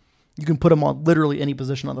years. And you can put him on literally any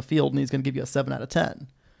position on the field, and he's going to give you a 7 out of 10.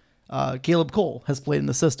 Caleb Cole has played in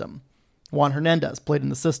the system. Juan Hernandez played in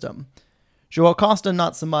the system. Joel Costa,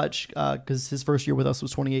 not so much, because his first year with us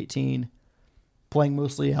was 2018, playing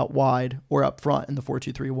mostly out wide or up front in the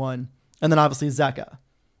 4-2-3-1. And then obviously Zeka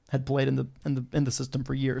had played in the system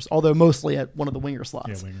for years, although mostly at one of the winger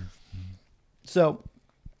slots. Yeah, winger. Mm-hmm.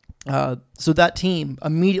 So that team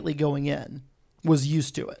immediately going in was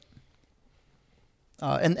used to it.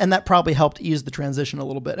 And that probably helped ease the transition a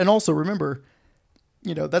little bit. And also remember,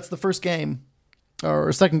 that's the first game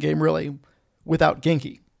or second game really without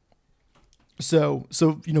Genki. So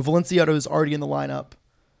Valenciano is already in the lineup,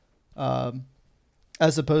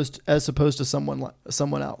 as opposed to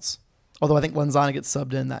someone else. Although I think Lenzana gets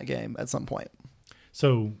subbed in that game at some point.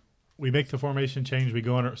 So we make the formation change. We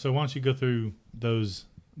go on. So why don't you go through those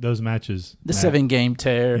matches? The Matt? 7-game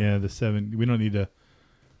tear. Yeah, the 7. We don't need to.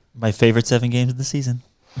 My favorite 7 games of the season.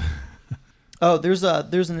 Oh, there's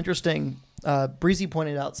an interesting. Breezy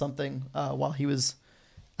pointed out something while he was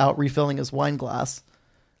out refilling his wine glass.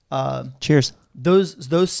 Cheers.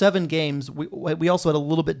 Those 7 games, we also had a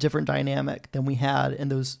little bit different dynamic than we had in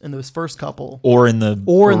those first couple, Or in the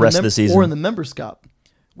rest of the season. or in the Members Cup.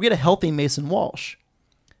 We had a healthy Mason Walsh,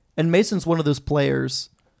 and Mason's one of those players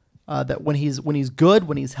that when he's good,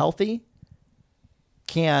 when he's healthy,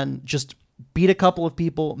 can just beat a couple of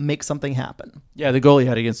people, make something happen. Yeah, the goal he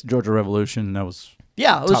had against the Georgia Revolution, that was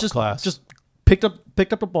Yeah, it was top just class. just picked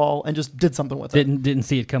up a ball and just did something with it. Didn't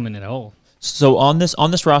see it coming at all. So on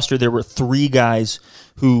this roster, there were 3 guys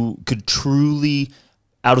who could truly,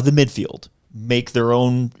 out of the midfield, make their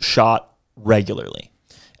own shot regularly,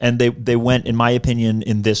 and they went, in my opinion,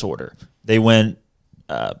 in this order. They went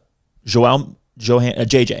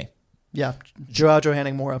JJ. Yeah, Joao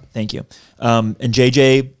Johanning Mora. Thank you. And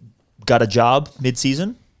JJ got a job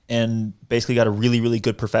mid-season and basically got a really, really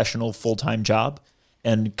good professional full-time job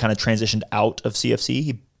and kind of transitioned out of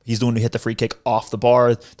CFC. He's the one who hit the free kick off the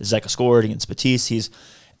bar. The Zeka scored against Batiste. He's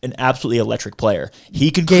an absolutely electric player. He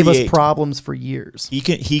could Gave create, us problems for years. He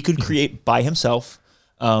could create by himself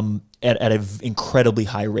at an incredibly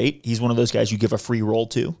high rate. He's one of those guys you give a free roll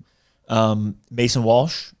to. Mason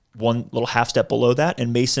Walsh, one little half step below that.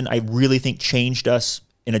 And Mason, I really think, changed us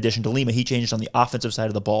in addition to Lima. He changed on the offensive side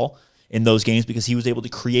of the ball in those games because he was able to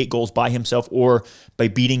create goals by himself or by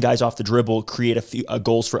beating guys off the dribble, create a few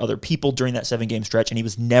goals for other people during that 7-game stretch. And he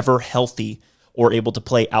was never healthy or able to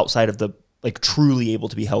play outside of the like truly able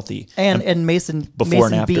to be healthy. And Mason before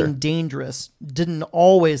and Mason after. being dangerous didn't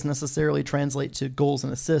always necessarily translate to goals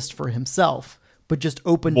and assists for himself, but just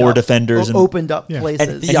opened More up defenders and- opened up Yeah. places.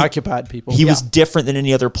 And He occupied people. He was different than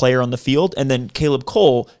any other player on the field. And then Caleb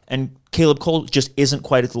Cole just isn't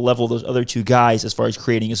quite at the level of those other two guys as far as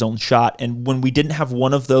creating his own shot. And when we didn't have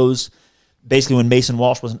one of those, basically when Mason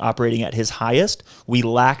Walsh wasn't operating at his highest, we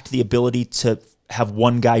lacked the ability to have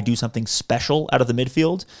one guy do something special out of the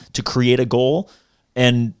midfield to create a goal.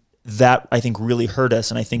 And that, I think, really hurt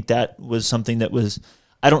us. And I think that was something that was,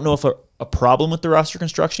 I don't know if a problem with the roster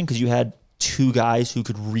construction, because you had two guys who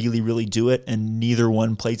could really, really do it, and neither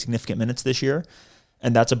one played significant minutes this year.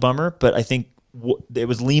 And that's a bummer. But I think it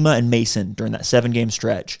was Lima and Mason during that 7-game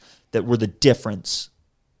stretch that were the difference,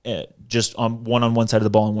 just on one side of the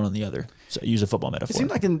ball and one on the other. So use a football metaphor. It seemed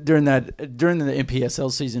like during the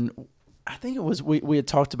NPSL season, I think it was we had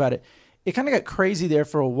talked about it. It kind of got crazy there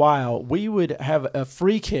for a while. We would have a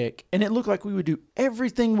free kick, and it looked like we would do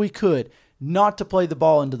everything we could not to play the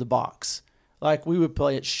ball into the box. Like we would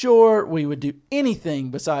play it short. We would do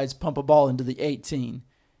anything besides pump a ball into the 18.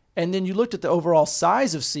 And then you looked at the overall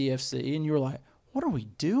size of CFC, and you were like, what are we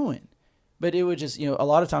doing? But it would just, a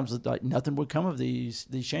lot of times like nothing would come of these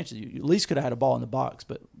chances. You at least could have had a ball in the box,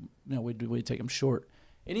 but we'd take them short.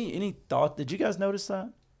 Any thought? Did you guys notice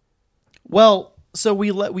that? Well, so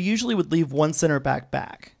we usually would leave one center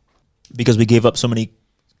back. because we gave up so many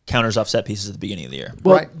counters off set pieces at the beginning of the year.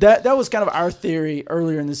 Well, Right. that was kind of our theory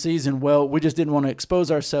earlier in the season. Well, we just didn't want to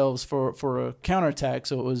expose ourselves for a counterattack,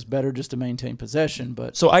 so it was better just to maintain possession.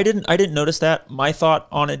 But So I didn't notice that. My thought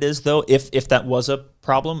on it is, though, if that was a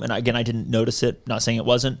problem, and again, I didn't notice it, not saying it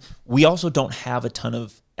wasn't, we also don't have a ton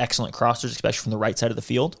of excellent crossers, especially from the right side of the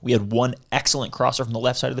field. We had one excellent crosser from the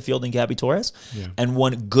left side of the field in Gabby Torres, and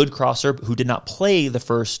one good crosser who did not play the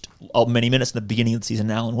first many minutes in the beginning of the season,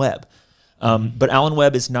 Alan Webb. But Alan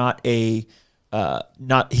Webb is he's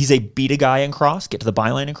a beat a guy and cross, get to the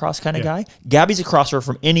byline and cross kind of guy. Gabby's a crosser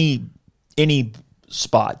from any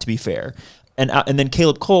spot, to be fair. And then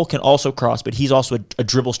Caleb Cole can also cross, but he's also a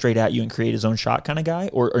dribble straight at you and create his own shot kind of guy,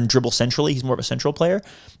 or dribble centrally. He's more of a central player.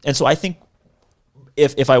 And so I think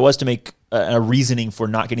if I was to make a reasoning for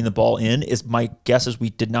not getting the ball in, is my guess is we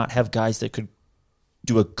did not have guys that could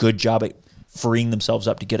do a good job at freeing themselves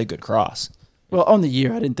up to get a good cross. well, on the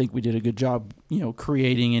year, I didn't think we did a good job,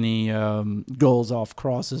 creating any goals off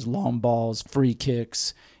crosses, long balls, free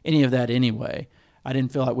kicks, any of that. Anyway, I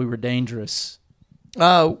didn't feel like we were dangerous.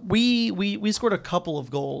 We scored a couple of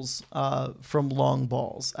goals from long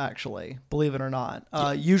balls, actually, believe it or not.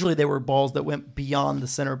 Usually they were balls that went beyond the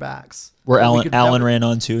center backs. Where We could- Allen ran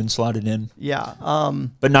onto and slotted in. Yeah.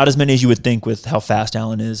 But not as many as you would think with how fast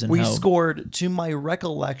Allen is. And We how, scored, to my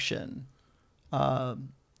recollection,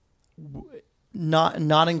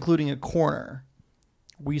 not including a corner,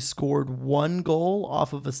 we scored one goal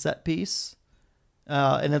off of a set piece,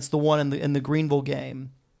 and it's the one in the Greenville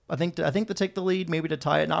game. I think to take the lead, maybe to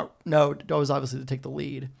tie it. It was obviously to take the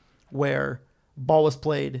lead, where ball was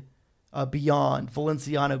played beyond.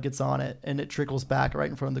 Valenciano gets on it, and it trickles back right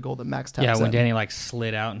in front of the goal that Max taps Yeah, when in. Danny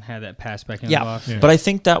slid out and had that pass back in Yeah. the box. Yeah. But I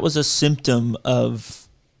think that was a symptom of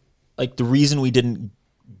the reason we didn't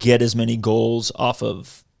get as many goals off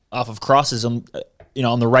of crosses on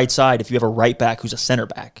the right side. If you have a right back who's a center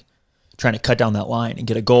back trying to cut down that line and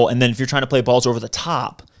get a goal, and then if you're trying to play balls over the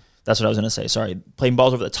top, that's what I was going to say. Sorry, playing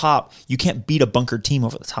balls over the top, you can't beat a bunkered team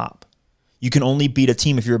over the top. You can only beat a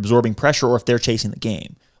team if you're absorbing pressure or if they're chasing the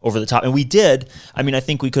game over the top. And we did. I mean, I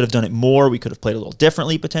think we could have done it more. We could have played a little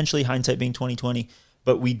differently, potentially, hindsight being 20/20.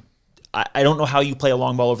 But I don't know how you play a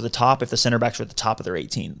long ball over the top if the center backs are at the top of their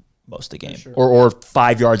 18 most of the game, or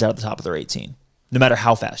 5 yards out of the top of their 18, no matter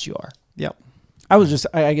how fast you are. Yep.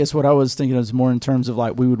 I guess what I was thinking is more in terms of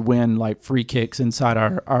we would win free kicks inside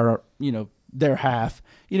our their half,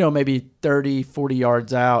 maybe 30, 40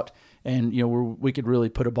 yards out. And, we could really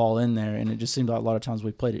put a ball in there. And it just seemed like a lot of times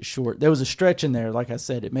we played it short. There was a stretch in there. Like I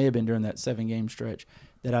said, it may have been during that 7-game stretch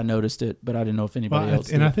that I noticed it, but I didn't know if anybody else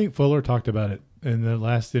did. And I think Fuller talked about it in the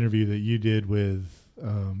last interview that you did with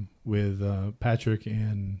Patrick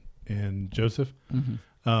and Joseph.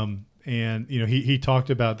 Mm-hmm. And he talked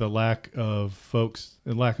about the lack of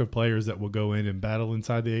players that will go in and battle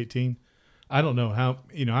inside the 18. I don't know how,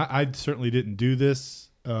 I certainly didn't do this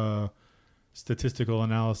statistical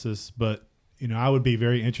analysis, but I would be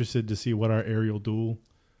very interested to see what our aerial duel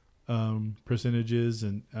percentage is,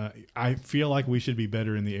 and I feel like we should be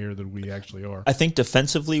better in the air than we actually are. I think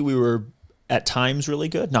defensively we were at times really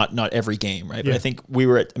good. Not every game, right? Yeah. But I think we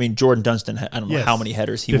were Jordan Dunston, I don't know Yes. how many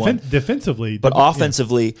headers he won. Defensively. But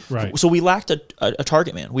offensively, Right. so we lacked a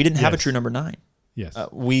target man. We didn't have a Yes. true number 9. Yes.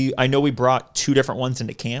 I know we brought 2 different ones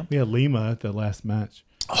into camp. We had Lima at the last match.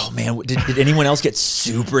 Oh man, did anyone else get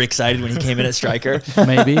super excited when he came in at striker?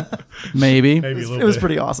 Maybe. Maybe a It little was bit.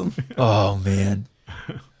 pretty awesome. Oh man.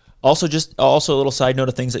 Also a little side note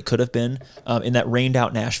of things that could have been in that rained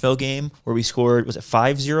out Nashville game where we scored, was it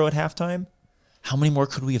 5-0 at halftime? How many more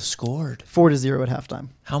could we have scored? 4-0 at halftime.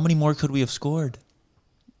 How many more could we have scored?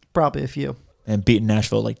 Probably a few. And beating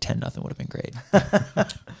Nashville like 10-0 would have been great.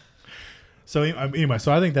 So anyway,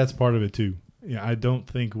 so I think that's part of it too. Yeah, I don't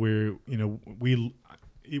think we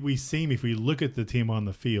seem, if we look at the team on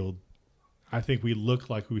the field, I think we look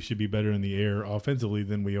like we should be better in the air offensively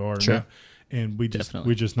than we are Sure. now, and we're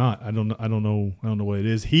Definitely. just not. I don't know what it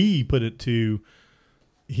is. He put it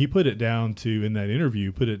down to in that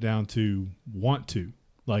interview. Put it down to want to,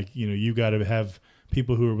 like, you got to have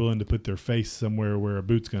people who are willing to put their face somewhere where a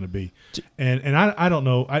boot's going to be. And I don't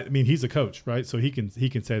know. I mean, he's a coach, right? So he can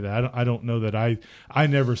say that. I don't know that I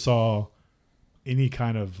never saw any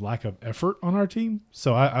kind of lack of effort on our team.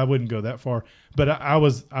 So I wouldn't go that far. But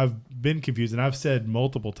I've been confused, and I've said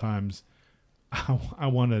multiple times, I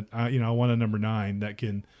want a number 9 that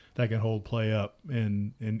can hold play up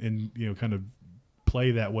and kind of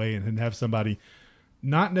play that way and have somebody.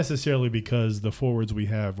 Not necessarily because the forwards we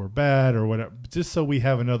have were bad or whatever, just so we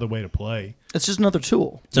have another way to play. It's just another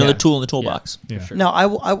tool. It's another Yeah. tool in the toolbox. Yeah. Sure. Now,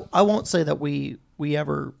 I won't say that we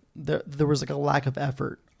ever there was like a lack of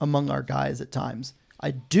effort among our guys at times. I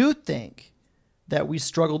do think that we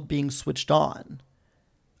struggled being switched on,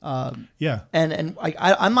 Yeah. and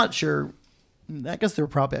I'm not sure. I guess there were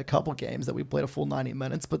probably a couple games that we played a full 90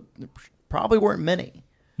 minutes, but there probably weren't many.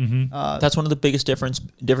 That's one of the biggest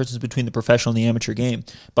differences between the professional and the amateur game.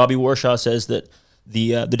 Bobby Warshaw says that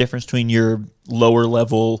the difference between your lower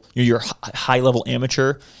level, your high level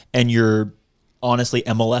amateur, and your honestly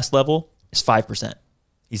MLS level is 5%.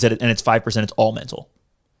 He said, and it's 5%. It's all mental.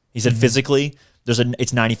 He said physically,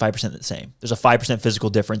 it's 95% the same. There's a 5% physical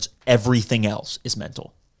difference. Everything else is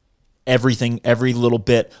mental. Everything, every little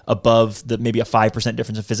bit above maybe a 5%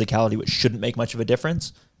 difference in physicality, which shouldn't make much of a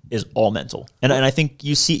difference, is all mental. And I think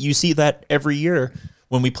you see that every year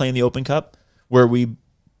when we play in the Open Cup, where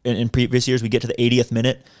in previous years we get to the 80th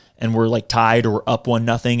minute and we're like tied or we're up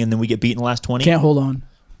 1-0, and then we get beat in the last 20. Can't hold on.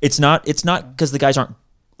 It's not because the guys aren't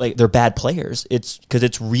like they're bad players. It's because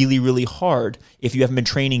it's really, really hard if you haven't been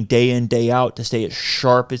training day in, day out to stay as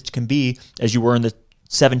sharp as can be as you were in the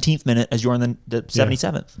 17th minute as you were in the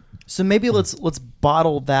 77th. So maybe let's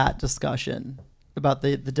bottle that discussion about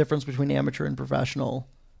the difference between amateur and professional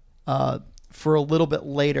for a little bit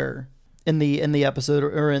later in the episode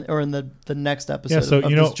or in the next episode so, of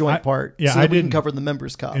this joint part. Yeah, so that I we can didn't cover the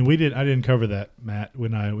Members Cup. And I didn't cover that, Matt,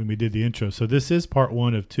 when we did the intro. So this is part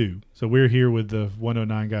 1 of 2. So we're here with the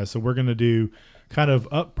 109 guys. So we're going to do kind of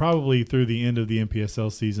up probably through the end of the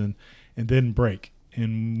NPSL season and then break.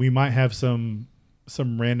 And we might have some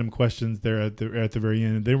random questions there at the very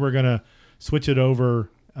end. And then we're going to switch it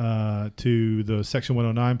over to the Section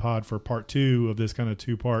 109 pod for part 2 of this kind of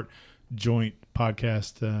 2-part joint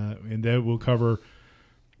podcast. And then we'll cover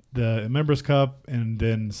the Members Cup and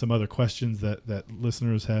then some other questions that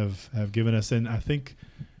listeners have given us. And I think,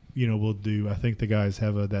 I think the guys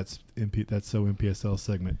have that's so NPSL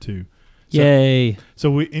segment too. So, Yay.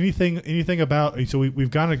 So anything about, so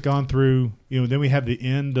we've kind of gone through, then we have the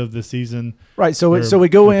end of the season. Right. So Or we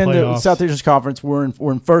go the into playoffs. Southeastern Conference. We're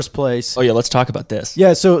in first place. Oh yeah, let's talk about this.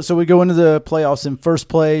 Yeah, so we go into the playoffs in first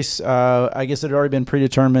place. I guess it had already been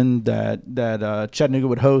predetermined that Chattanooga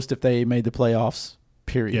would host if they made the playoffs.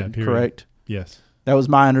 Period. Yeah, period. Correct. Yes. That was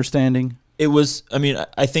my understanding. It was,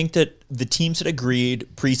 I think that the teams had agreed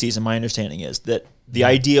preseason, my understanding is that the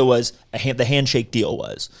idea was, the handshake deal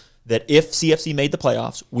was that if CFC made the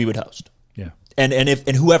playoffs, we would host. Yeah. And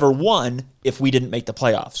whoever won, if we didn't make the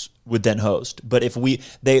playoffs, would then host. But if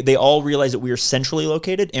they all realized that we are centrally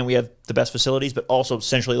located and we have the best facilities, but also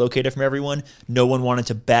centrally located from everyone. No one wanted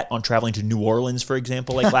to bet on traveling to New Orleans, for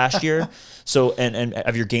example, like last year. So and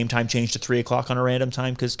have your game time changed to 3:00 on a random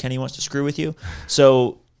time because Kenny wants to screw with you.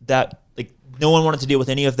 So that no one wanted to deal with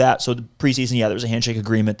any of that. So the preseason, there was a handshake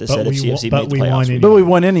agreement that said if CFC made the playoffs, But we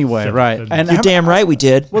won anyway, So, right? then- And you're damn right we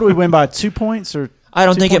did. what did we win by 2 points or? I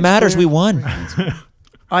don't 2 think it points matters. clear? We won.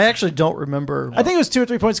 I actually don't remember. I think it was 2 or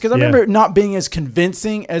 3 points because I Yeah. remember it not being as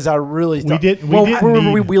convincing as I really thought. We well, didn't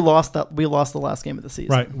need, we lost that. We lost the last game of the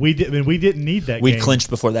season. right. We didn't need that We game. clinched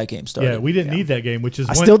before that game started. Yeah, we didn't need that game, which is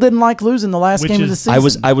I still didn't like losing the last Which game of the is-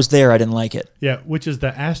 season. I was there. I didn't like it. Yeah, which is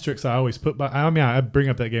the asterisk I always put by. I bring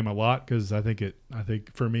up that game a lot because I think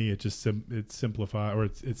for me it just it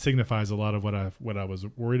signifies a lot of what I was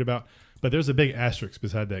worried about. But there's a big asterisk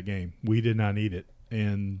beside that game. We did not need it,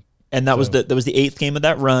 and and that was the 8th game of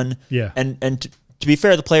that run. Yeah. And to be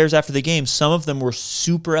fair, the players after the game, some of them were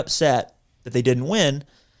super upset that they didn't win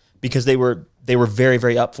because they were very,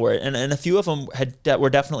 very up for it, and a few of them were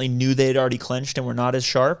definitely knew they had already clinched and were not as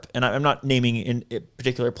sharp. And I'm not naming in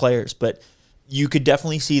particular players, but you could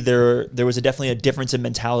definitely see there was definitely a difference in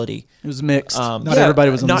mentality. It was mixed. Not everybody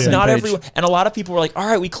was on the same not page. everyone, and a lot of people were like, "All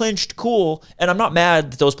right, we clinched, cool." And I'm not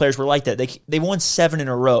mad that those players were like that. They won 7 in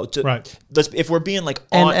a row. Right. If we're being like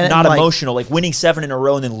And not like- emotional, like winning 7 in a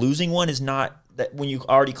row and then losing one is not that when you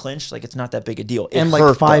already clinched. Like it's not that big a deal. It and like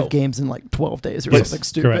hurt, 5 though. games in like 12 days or Yes, something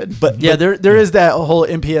stupid. correct. Yeah, there is that whole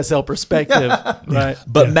MPSL perspective, right?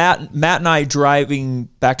 But Yeah. Matt and I driving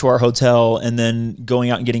back to our hotel and then going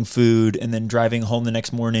out and getting food and then driving home the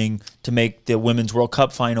next morning to make the Women's World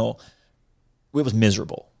Cup final, it was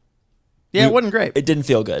miserable. Yeah, it wasn't great. It didn't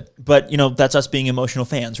feel good. But, that's us being emotional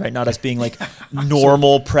fans, right? Not us being like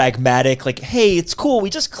normal, pragmatic, like, hey, it's cool. We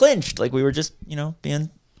just clinched. Like we were just, being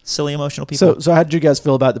silly, emotional people. So how did you guys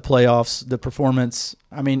feel about the playoffs, the performance?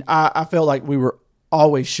 I mean, I felt like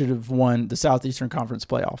we should have won the Southeastern Conference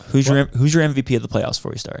playoff. Who's your MVP of the playoffs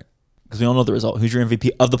before we start? Because we all know the result. Who's your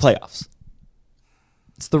MVP of the playoffs?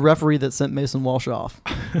 It's the referee that sent Mason Walsh off.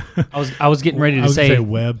 I was getting ready I to was gonna say,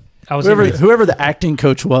 Webb. I was Whoever, gonna- whoever the acting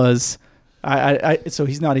coach was, so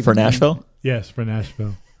he's not even For Nashville? Yes, for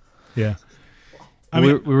Nashville. Yeah.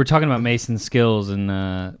 we were talking about Mason's skills and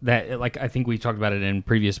that, like, I think we talked about it in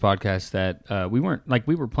previous podcasts that we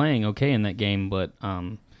were playing okay in that game, but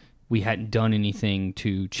we hadn't done anything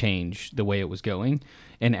to change the way it was going.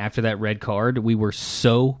 And after that red card, we were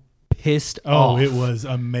so pissed off. It was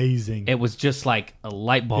amazing. It was just like a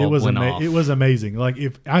light bulb It was went off. It was amazing. Like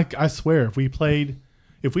if I swear, if we played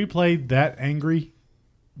that angry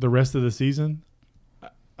the rest of the season,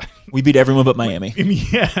 We beat everyone but Miami.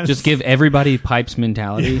 yes. Just give everybody Pipes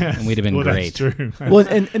mentality, Yes. and we'd have been Well, great. That's true. Well,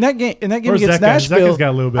 in that game Or against Zach- Nashville, Zach has got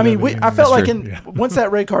a little bit I mean, of it in I him. felt That's like true. once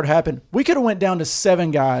that red card happened, we could have went down to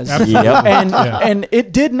 7 guys, Absolutely. Yep. and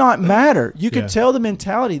it did not matter. You could Yeah. tell the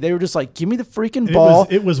mentality. They were just like, "Give me the freaking It ball."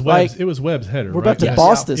 was Webb's. It was Webb's header. We're right? about to Yes.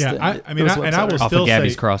 boss this Yeah, thing. I mean, It was and I will Off of still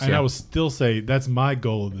Gabby's say, cross, and yeah. I will still say that's my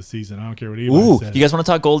goal of the season. I don't care what anybody Ooh, says. you guys want to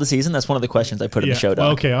talk goal of the season? That's one of the questions I put in the show doc.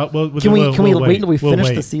 Well, okay. Can we wait until we finish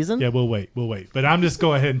the season? Yeah, we'll wait. But I'm just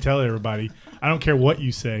go ahead and tell everybody. I don't care what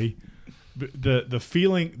you say. The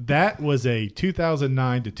feeling that was a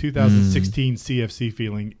 2009 to 2016 CFC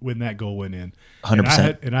feeling when that goal went in.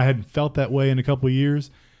 100%. And I hadn't felt that way in a couple of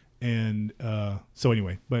years. And so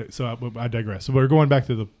anyway, I digress. So we're going back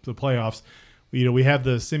to the playoffs. We have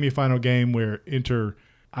the semifinal game where Inter.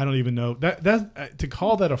 I don't even know that to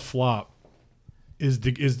call that a flop is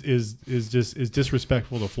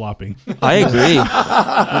disrespectful to flopping. I agree.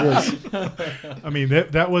 I mean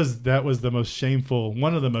that was the most shameful,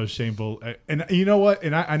 one of the most shameful. And you know what?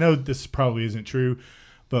 And I know this probably isn't true,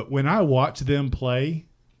 but when I watched them play,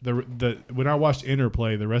 when I watched Inter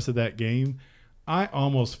play the rest of that game, I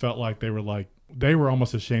almost felt like they were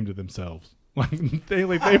almost ashamed of themselves. Like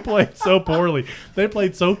they played so poorly. They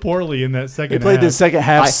played so poorly in that second. They played half. the second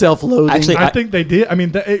half self-loathing. actually, I think they did. I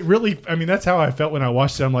mean, it really. I mean, that's how I felt when I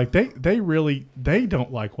watched it. I'm like, they really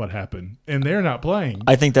don't like what happened, and they're not playing.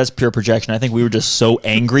 I think that's pure projection. I think we were just so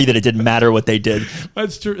angry that it didn't matter what they did.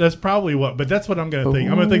 That's true. That's probably what. But that's what I'm going to think.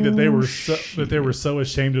 I'm going to think that they were so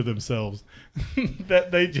ashamed of themselves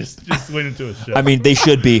that they just went into a show. I mean, they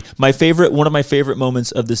should be. One of my favorite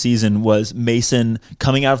moments of the season was Mason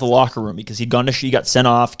coming out of the locker room because he got sent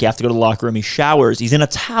off. You have to go to the locker room. He showers. He's in a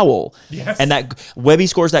towel. Yes. And that Webby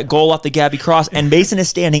scores that goal off the Gabby cross, and Mason is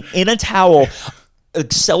standing in a towel,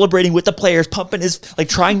 celebrating with the players, pumping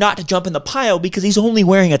trying not to jump in the pile because he's only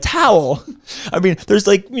wearing a towel. I mean, there's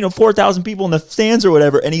 4,000 people in the stands or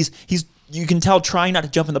whatever, and he's you can tell trying not to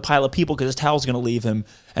jump in the pile of people because his towel's going to leave him,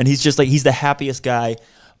 and he's just he's the happiest guy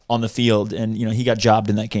on the field, and he got jobbed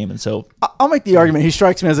in that game, and so I'll make the argument. He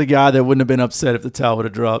strikes me as a guy that wouldn't have been upset if the towel would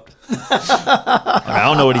have dropped. I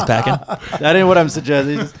don't know what he's packing. That ain't what I'm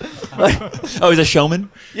suggesting. Oh, he's a showman?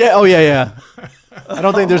 Yeah. Oh yeah. I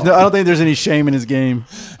don't think there's any shame in his game.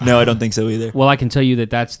 No, I don't think so either. Well, I can tell you that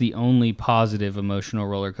that's the only positive emotional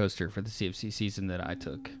roller coaster for the CFC season that I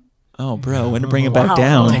took. Oh, bro, when to bring it back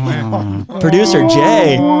down? Producer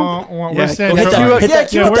Jay. Where's Yeah, that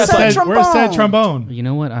cue up that sad where's that trombone. trombone? You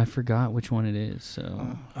know what? I forgot which one it is.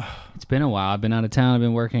 So it's been a while. I've been out of town. I've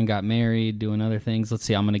been working, got married, doing other things. Let's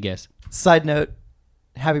see. I'm going to guess. Side note,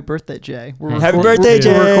 happy birthday, Jay. Happy birthday,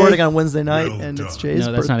 Jay. We're recording on Wednesday night, and it's Jay's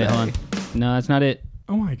No, that's birthday. not it. Hold on. No, that's not it.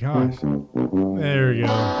 Oh my gosh! There we go.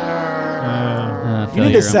 You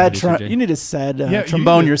need a failure on sad producer Jay. you need a sad Yeah,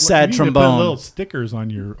 trombone. you Your need to- sad you need to put trombone. little stickers on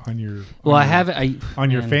your Well, on I your- have it.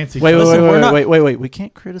 on your man. fancy. Wait, Listen, we're not- wait. We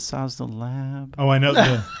can't criticize the lab. Oh, I know.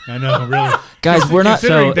 I know. Really, Guys, we're not.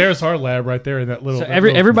 Considering So- there's our lab right there in that little. So that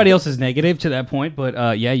little- everybody else is negative to that point,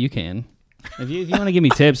 but yeah, you can. If you want to give me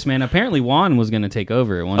tips, man. Apparently Juan was going to take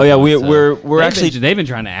over at one Oh yeah, point, we're they've actually they've been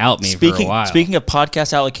trying to out me for a speaking while. speaking of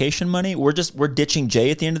podcast allocation money. We're ditching Jay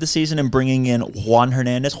at the end of the season and bringing in Juan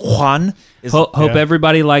Hernandez. Juan is Hope Yeah.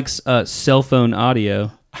 everybody likes cell phone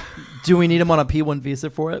audio. Do we need him on a P1 visa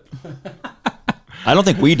for it? I don't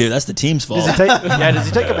think we do. That's the team's fault. Does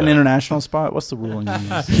he take up an international spot? What's the ruling on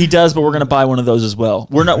this? He does, but we're going to buy one of those as well.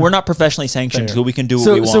 We're not professionally sanctioned, Fair. so we can do what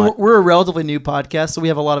So, we want. so we're a relatively new podcast, so we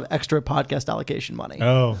have a lot of extra podcast allocation money.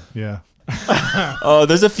 Oh yeah. Oh,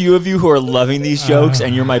 there's a few of you who are loving these jokes,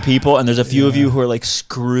 and you're my people. And there's a few of you who are like,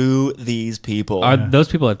 screw these people. Those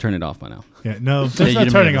people have turned it off by now. Yeah. No, you there's no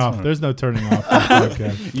didn't turning make this off. one. There's no turning off.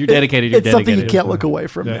 Okay. You're dedicated. You're It's something you dedicated. can't look away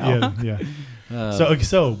from now. Yeah.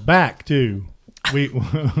 So back to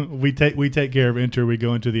we take care of Inter. We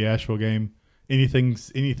go into the Asheville game. Anything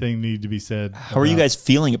need to be said? How are you guys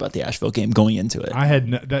feeling about the Asheville game going into it? I had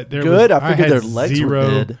there Good. Was, I figured had their legs zero, were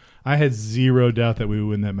dead. I had zero doubt that we would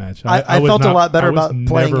win that match. I was felt a not- lot better I was about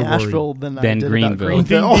playing never worried. Asheville than I Than did Greenville. about Ding,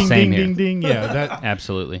 Greenville. ding, Same ding, here. ding, ding. Yeah, that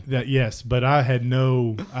Absolutely. yes, but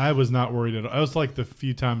I was not worried at all. I was like the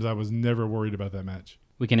few times I was never worried about that match.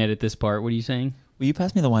 We can edit this part. What are you saying? Will you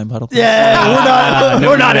pass me the wine bottle, please? Yeah,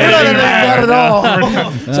 we're not editing that at all.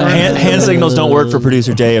 So hand signals don't work for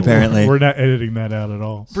producer Jay, apparently. We're not editing that out at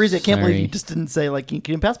all. Breezy, I can't believe Sorry. you just didn't say, like, can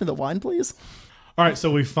you pass me the wine, please? All right,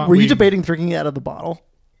 so we Were you debating drinking it out of the bottle?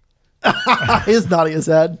 He's nodding his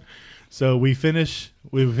head. So we finish.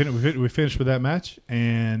 We finish with that match,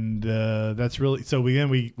 and that's really. So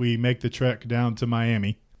we make the trek down to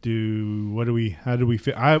Miami. How do we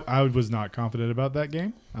fit? I was not confident about that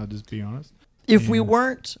game. I'll just be honest. If we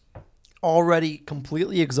weren't already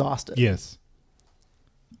completely exhausted, Yes.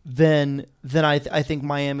 then I think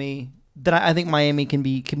Miami can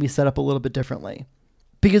be set up a little bit differently,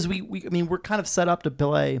 because we're kind of set up to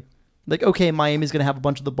play like, okay, Miami's going to have a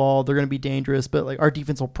bunch of the ball, they're going to be dangerous, but like our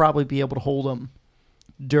defense will probably be able to hold them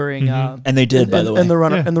during And they did, by the way. in the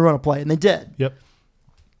run Yeah. in the run of play, and they did. Yep.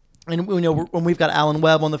 And when we've got Alan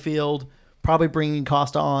Webb on the field, probably bringing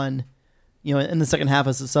Costa on, in the second half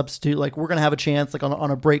as a substitute, like we're going to have a chance, like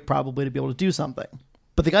on a break, probably to be able to do something.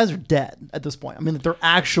 But the guys are dead at this point. I mean, they're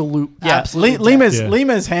absolutely Lima's dead. Yeah.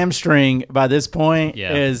 Lima's hamstring by this point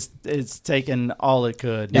Yeah. is taking all it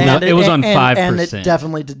could. It was on and it 5%.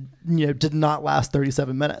 definitely did not last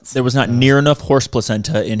 37 minutes. There was not near enough horse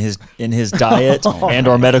placenta in his diet and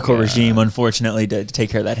or medical regime, unfortunately, to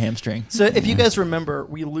take care of that hamstring. So if you guys remember,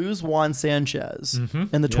 we lose Juan Sanchez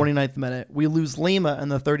in the 29th minute. We lose Lima in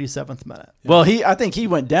the 37th minute. Well, I think he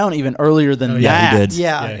went down even earlier than yeah, that. he did.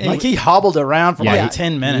 Yeah, Yeah, and Like he hobbled around for Yeah, like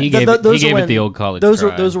 10 minutes. He gave those are it when- the old college those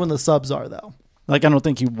try. are when the subs are, though. Like I don't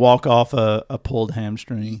think you walk off a pulled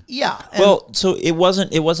hamstring. Yeah. and- Well, so it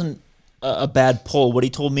wasn't a bad pull. What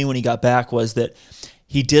he told me when he got back was that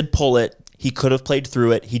he did pull it. He could have played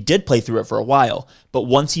through it. He did play through it for a while, but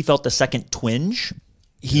once he felt the second twinge,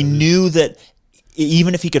 he knew that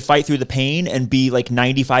even if he could fight through the pain and be like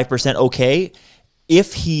 95% okay,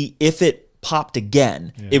 if it popped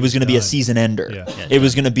again, it was going to be a done. season ender. Yeah. It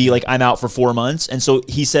was going to be like, I'm out for 4 months. And so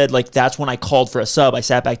he said, like, that's when I called for a sub. I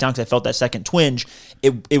sat back down because I felt that second twinge.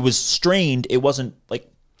 It was strained. It wasn't like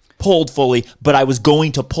pulled fully, but I was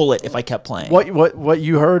going to pull it if I kept playing. What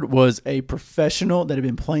you heard was a professional that had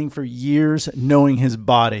been playing for years, knowing his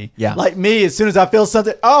body. Yeah. Like me, as soon as I feel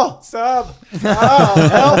something, sub,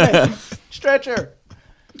 help me, stretcher.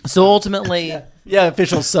 so ultimately, Yeah,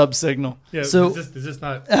 official sub signal. Yeah. So- is this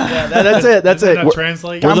not? Yeah, that's it. That's Does it. that not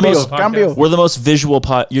translate? We're the most- Cambio. We're the most visual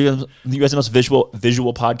you guys the most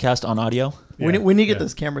visual podcast on audio. we need to get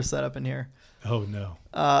this camera set up in here. Oh no.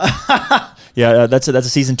 Yeah, that's a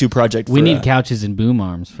season 2 project. we for, need couches and boom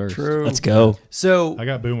arms first. True. Let's go. So I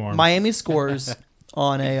got boom arms. Miami scores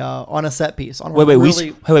on a set piece. On a Wait,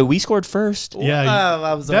 really, we scored first. Yeah.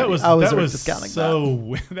 I was that already- was I was that already was discounting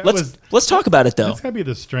so. That Let's was talk about it though. that's gotta be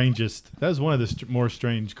the strangest. That was one of the more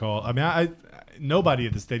strange call. I mean, I nobody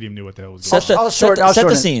at the stadium knew what the hell was going Set on. the, I'll set shorten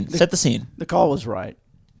the it. scene. Set the scene. The call was right.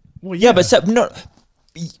 Well, Yeah, but set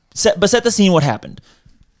the scene. What happened?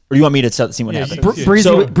 Or do you want me to set the scene? What Yeah, happened?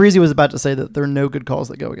 you- Breezy was about to say that there are no good calls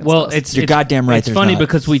that go against Well, us. You're goddamn right It's there's funny not.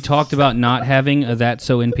 because we talked about not having a That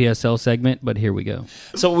So NPSL segment, but here we go.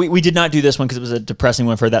 So we did not do this one because it was a depressing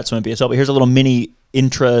one for That Swim PSL. But here's a little mini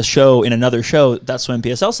intra show in another show, That Swim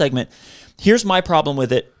PSL segment. Here's my problem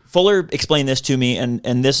with it. Fuller explained this to me, and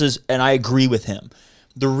I agree with him.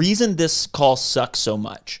 the reason this call sucks so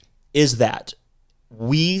much is that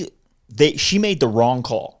she made the wrong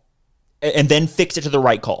call and then fixed it to the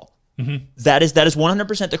right call. Mm-hmm. That is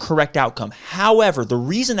 100% the correct outcome. However, the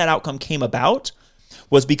reason that outcome came about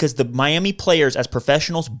was because the Miami players, as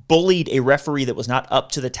professionals, bullied a referee that was not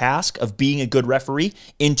up to the task of being a good referee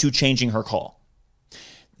into changing her call.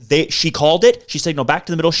 She called it. She signaled back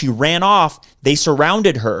to the middle. She ran off. They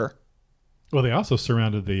surrounded her. Well, they also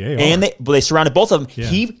surrounded the AR. And they surrounded both of them. Yeah.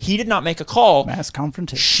 He did not make a call. Mass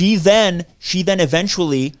confrontation. She then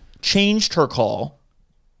eventually changed her call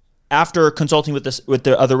after consulting with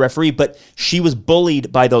the other referee, but she was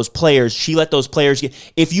bullied by those players. She let those players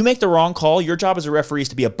if you make the wrong call, your job as a referee is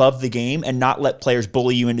to be above the game and not let players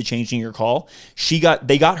bully you into changing your call.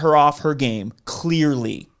 They got her off her game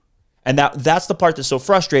clearly. And that's the part that's so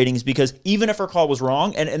frustrating, is because even if her call was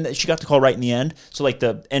wrong, and she got the call right in the end, so like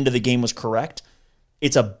the end of the game was correct,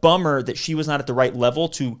 it's a bummer that she was not at the right level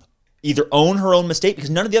to either own her own mistake, because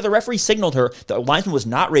none of the other referees signaled her. The linesman was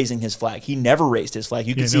not raising his flag. He never raised his flag.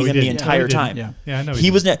 You could see him the entire time. Yeah, I know. He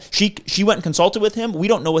was she went and consulted with him. We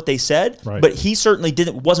don't know what they said, right. But he certainly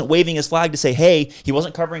wasn't waving his flag to say, "Hey." He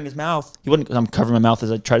wasn't covering his mouth. I'm covering my mouth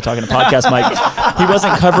as I try to talk in a podcast mic. He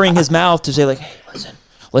wasn't covering his mouth to say like, "Hey,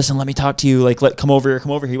 listen, let me talk to you. Like, come over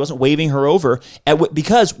here. He wasn't waving her over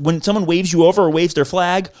because when someone waves you over or waves their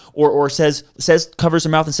flag or says covers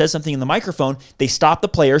their mouth and says something in the microphone, they stop the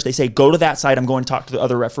players. They say, "Go to that side. I'm going to talk to the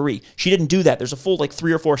other referee." She didn't do that. There's a full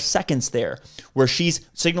 3 or 4 seconds there where she's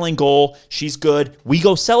signaling goal. She's good. We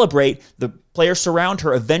go celebrate. The players surround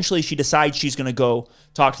her. Eventually, she decides she's going to go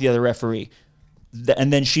talk to the other referee,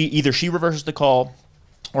 and then she reverses the call,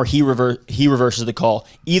 or he reverses the call.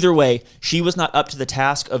 Either way, she was not up to the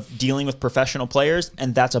task of dealing with professional players,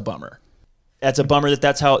 and that's a bummer. That's a bummer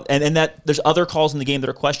that's how, and that there's other calls in the game that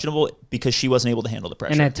are questionable because she wasn't able to handle the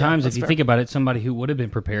pressure. And at times, if you think about it, somebody who would have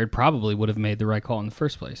been prepared probably would have made the right call in the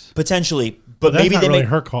first place. Potentially, but that's maybe not they really made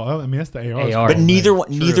her call. I mean, that's the AR. But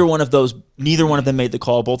neither one of them made the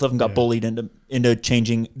call. Both of them got bullied into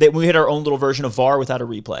changing. We had our own little version of VAR without a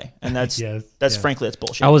replay, and that's frankly that's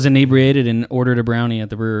bullshit. I was inebriated and ordered a brownie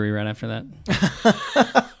at the brewery right after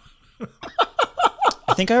that.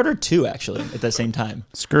 I think I ordered 2 actually at the same time.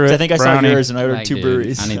 Screw it. I think I brownie. saw yours and I ordered 2 Dude,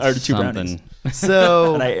 breweries. I ordered 2 something. brownies.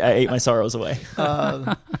 So And I ate my sorrows away.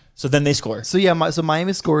 So then they score. So yeah, so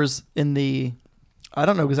Miami scores in the, I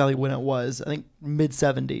don't know exactly when it was. I think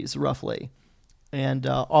mid-70s roughly, and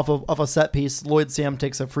off a set piece, Lloyd Sam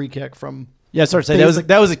takes a free kick from. Yeah, sorry to say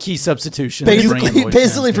that was a key substitution.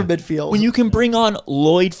 Basically from midfield. When you can bring on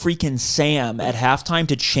Lloyd freaking Sam at halftime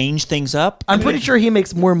to change things up, I'm pretty sure he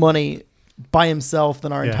makes more money by himself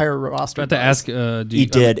than our entire roster. I have to ask. he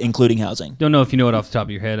did, including housing. Don't know if you know it off the top of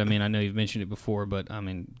your head. I mean, I know you've mentioned it before, but I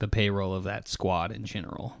mean, the payroll of that squad in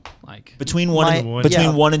general, like between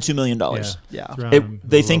 $1 and $2 million. Yeah.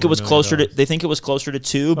 They think it was closer to. They think it was closer to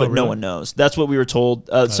 2, but no one knows. That's what we were told.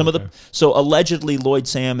 So allegedly Lloyd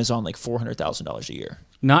Sam is on like $400,000 a year.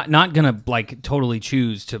 Not gonna like totally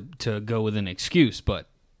choose to go with an excuse, but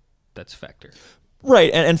that's a factor.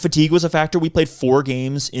 Right, and fatigue was a factor. We played 4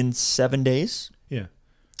 games in 7 days. Yeah.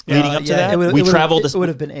 Leading up to that, we traveled. It would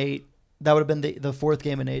have been 8. That would have been the 4th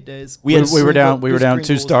game in 8 days. We were down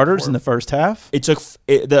 2 starters in the first half. It took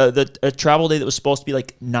the travel day that was supposed to be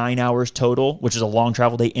like 9 hours total, which is a long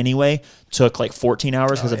travel day anyway, took like 14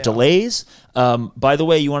 hours because of delays. By the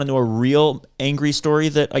way, you want to know a real angry story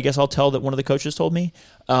that I guess I'll tell that one of the coaches told me?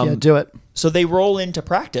 Do it. So they roll into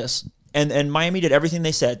practice. And Miami did everything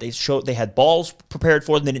they said. They had balls prepared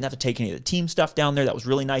for them. They didn't have to take any of the team stuff down there. That was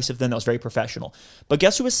really nice of them. That was very professional. But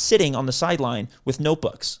guess who was sitting on the sideline with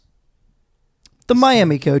notebooks? The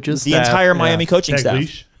Miami coaches. The entire Miami coaching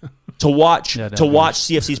staff to watch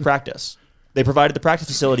CFC's practice. They provided the practice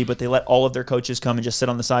facility, but they let all of their coaches come and just sit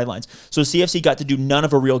on the sidelines. So CFC got to do none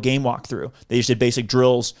of a real game walkthrough. They just did basic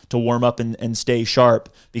drills to warm up and stay sharp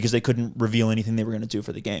because they couldn't reveal anything they were going to do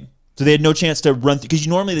for the game. So they had no chance to run because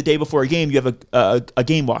normally the day before a game you have a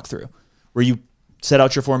game walkthrough where you set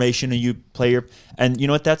out your formation and you play your, and you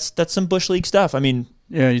know what, that's some Bush League stuff. I mean,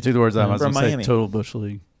 yeah, you took the words out. I was from going to Miami. say total Bush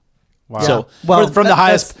League. Wow. So from the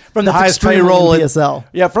highest extremely payroll in PSL.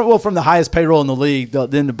 Yeah, from the highest payroll in the league,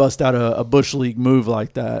 then to bust out a Bush League move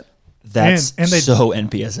like that. That's and they, so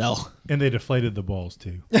NPSL. And they deflated the balls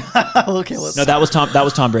too. Okay, No, that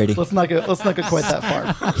was Tom Brady. Let's not go quite that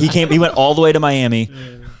far. He went all the way to Miami.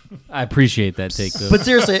 I appreciate that take, though. But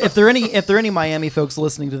seriously, if there are any Miami folks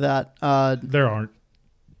listening to that, There aren't.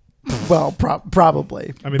 well,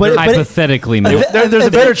 probably. I mean, but hypothetically, There's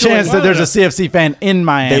a better chance that there's a CFC fan in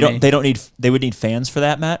Miami. They would need fans for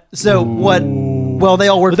that, Matt. So what? Well, they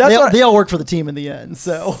all work. They all work for the team in the end.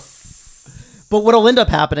 So But what'll end up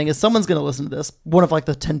happening is someone's going to listen to this, one of like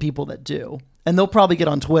the 10 people that do, and they'll probably get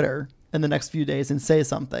on Twitter in the next few days and say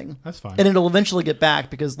something. That's fine. And it'll eventually get back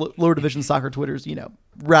because lower division soccer Twitter's,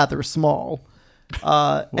 rather small.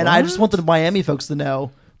 And I just want the Miami folks to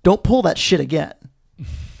know, don't pull that shit again.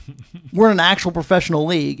 We're in an actual professional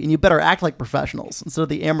league, and you better act like professionals instead of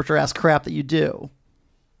the amateur ass crap that you do.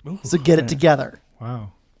 Ooh, So get it together.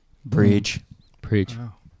 wow. Preach. Preach.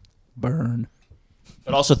 Burn.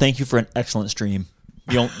 But also, thank you for an excellent stream.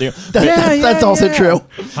 That's also true.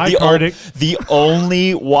 Hi, the, Kartik. the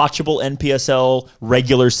only watchable NPSL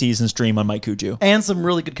regular season stream on Mike Kuju. And some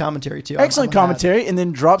really good commentary, too. Excellent I'm gonna add. commentary, and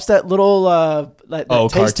then drops that little that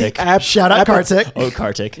tasty Kartik. Shout out Kartik. Oh,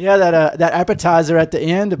 Kartik. Yeah, that appetizer at the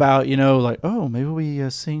end about maybe we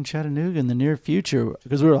sing Chattanooga in the near future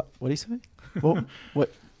because we were like, what do you say? Well,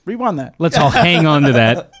 what? Rewind that. Let's all hang on to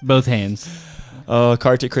that, both hands.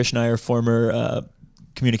 Kartik Krishnaiyer, former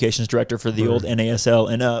communications director for the old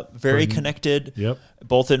NASL, and very connected, Yep.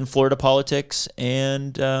 both in Florida politics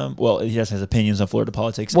and, he has his opinions on Florida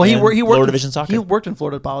politics. Well, he and worked lower division soccer. He worked in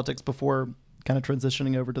Florida politics before kind of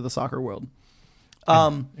transitioning over to the soccer world.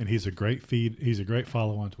 And he's a great feed. He's a great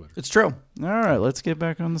follow on Twitter. It's true. All right, let's get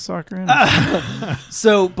back on the soccer end.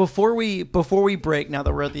 So before we break, now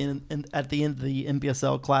that we're at the end of the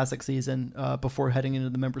NPSL Classic season, before heading into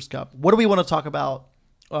the Members Cup, what do we want to talk about?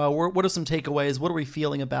 What are some takeaways? What are we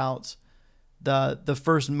feeling about the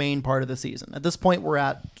first main part of the season? At this point, we're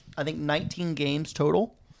at, I think, 19 games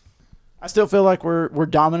total. I still feel like we're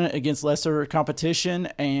dominant against lesser competition,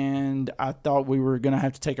 and I thought we were going to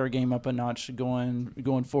have to take our game up a notch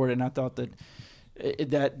going forward. And I thought that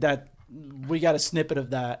we got a snippet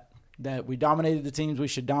of that we dominated the teams we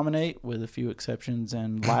should dominate, with a few exceptions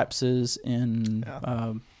and lapses in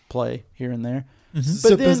play here and there. But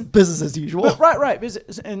so business as usual. But right.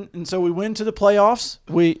 And so we went to the playoffs.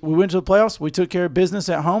 We went to the playoffs. We took care of business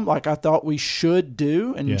at home, like I thought we should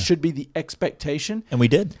do, and should be the expectation. And we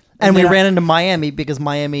did. And we ran into Miami because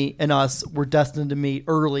Miami and us were destined to meet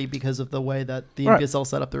early because of the way that the NPSL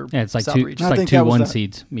set up their It's like South two, region. it's I like think two that was one that.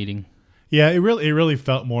 seeds meeting. Yeah, it really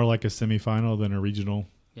felt more like a semifinal than a regional,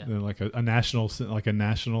 Yeah. than like a national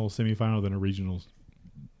semifinal than a regional.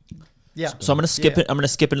 Yeah. So I'm going to skip it. I'm going to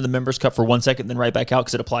skip into the Members Cup for 1 second, then right back out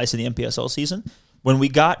because it applies to the NPSL season. When we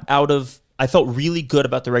got I felt really good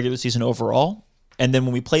about the regular season overall. And then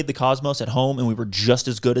when we played the Cosmos at home and we were just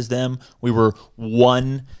as good as them, we were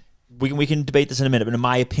one. We can debate this in a minute, but in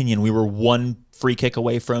my opinion, we were one free kick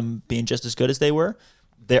away from being just as good as they were.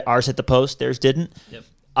 Ours hit the post, theirs didn't. Yep.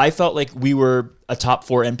 I felt like we were a top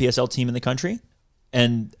 4 NPSL team in the country.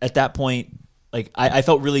 And at that point, I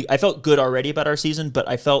felt good already about our season, but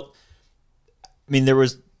there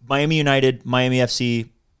was Miami United, Miami FC,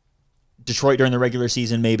 Detroit during the regular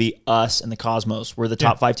season, maybe us and the Cosmos were the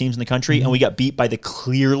top 5 teams in the country, and we got beat by the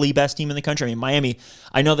clearly best team in the country. Miami,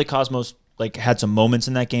 I know the Cosmos had some moments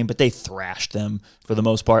in that game, but they thrashed them for the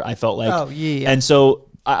most part, I felt like. Oh, yeah. And so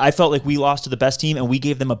I felt like we lost to the best team, and we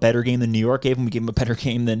gave them a better game than New York gave them. We gave them a better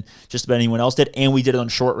game than just about anyone else did, and we did it on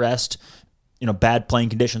short rest, bad playing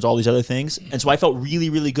conditions, all these other things. And so I felt really,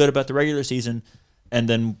 really good about the regular season. And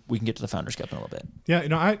then we can get to the Founders Cup in a little bit.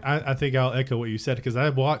 Yeah, I think I'll echo what you said because I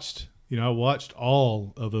watched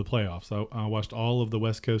all of the playoffs. I watched all of the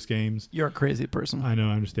West Coast games. You're a crazy person. I know,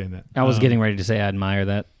 I understand that. I was getting ready to say I admire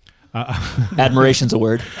that. Admiration's a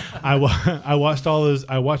word. I watched all those.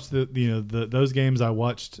 I watched those games. I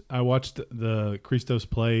watched the Christos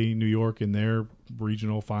play New York in their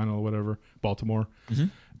regional final or whatever, Baltimore,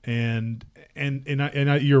 and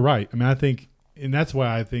you're right. I think. And that's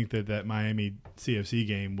why I think that Miami CFC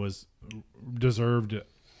game was deserved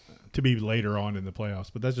to be later on in the playoffs.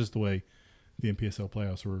 But that's just the way the NPSL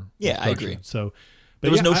playoffs were. Yeah, I structured. agree. So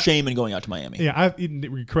There was no shame in going out to Miami. Yeah,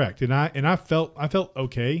 you're correct. And I felt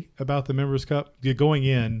okay about the Members Cup going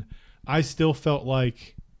in. I still felt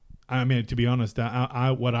like, to be honest,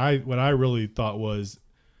 what I really thought was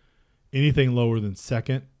anything lower than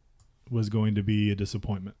second was going to be a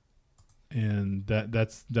disappointment. And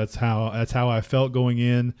that's how I felt going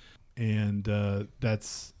in, and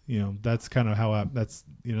that's kind of how that's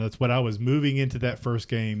what I was moving into that first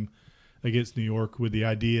game against New York with the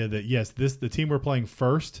idea that yes, the team we're playing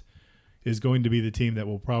first is going to be the team that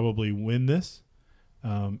will probably win this,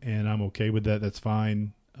 and I'm okay with that. That's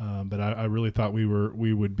fine, but I really thought we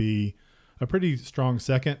would be a pretty strong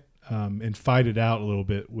second and fight it out a little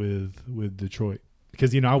bit with Detroit.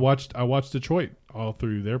 Because I watched Detroit all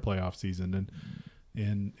through their playoff season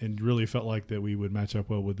and really felt like that we would match up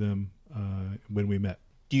well with them when we met.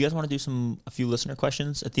 Do you guys want to do a few listener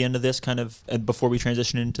questions at the end of this, kind of before we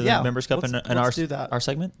transition into the Members Cup and let's do that. our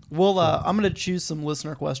segment? Well, I'm going to choose some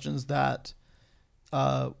listener questions that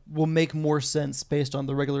will make more sense based on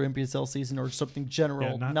the regular NPSL season or something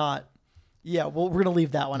general. Well, we're gonna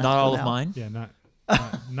leave that one. Not out all for of now. mine. Yeah,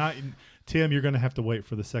 not Tim. You're going to have to wait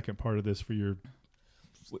for the second part of this for your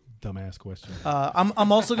dumbass question.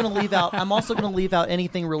 I'm also gonna leave out. I'm also gonna leave out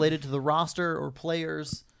anything related to the roster or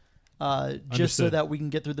players, just so Understood. that we can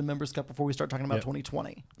get through the Members Cup before we start talking about Yep.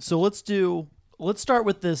 2020. So let's start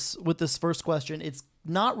with this first question. It's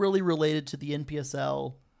not really related to the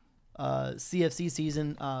NPSL CFC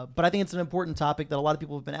season, but I think it's an important topic that a lot of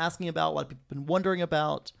people have been asking about, a lot of people have been wondering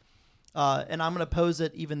about, and I'm going to pose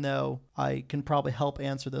it even though I can probably help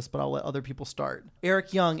answer this, but I'll let other people start.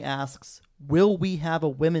 Eric Young asks, will we have a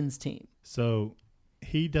women's team? So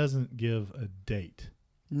he doesn't give a date.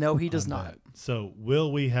 No, he does on not. that. So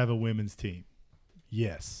will we have a women's team?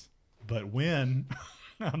 Yes, but when?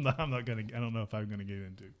 I'm not going to. I don't know if I'm going to get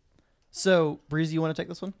into. So, Breezy, you want to take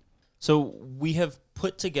this one? So we have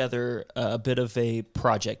put together a bit of a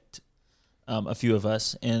project, a few of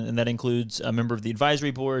us, and that includes a member of the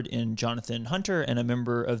advisory board in Jonathan Hunter and a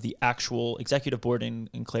member of the actual executive board in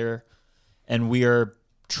Claire. And we are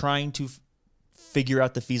trying to figure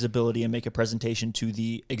out the feasibility and make a presentation to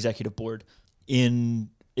the executive board in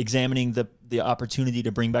examining the opportunity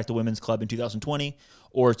to bring back the women's club in 2020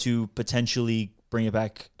 or to potentially bring it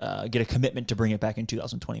back, get a commitment to bring it back in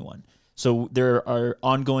 2021. So there are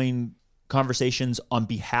ongoing conversations on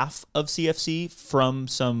behalf of CFC from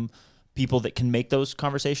some people that can make those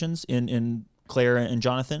conversations in Claire and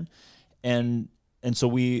Jonathan. And so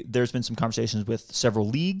there's been some conversations with several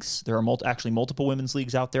leagues. There are actually multiple women's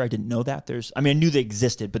leagues out there. I didn't know that. I knew they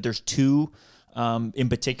existed, but there's two in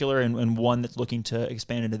particular and one that's looking to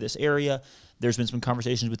expand into this area. There's been some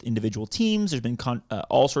conversations with individual teams. There's been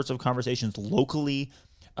all sorts of conversations locally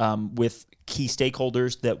with key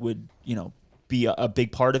stakeholders that would, be a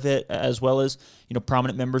big part of it, as well as,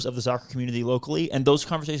 prominent members of the soccer community locally. And those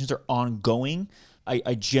conversations are ongoing.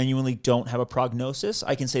 I genuinely don't have a prognosis.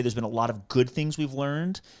 I can say there's been a lot of good things we've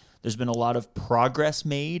learned. There's been a lot of progress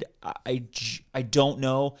made. I don't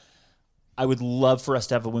know. I would love for us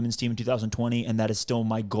to have a women's team in 2020, and that is still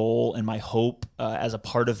my goal and my hope as a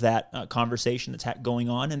part of that conversation that's going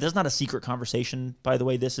on. And that's not a secret conversation, by the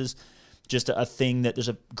way. This is just a thing that there's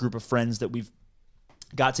a group of friends that we've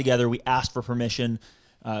got together. We asked for permission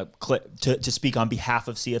to speak on behalf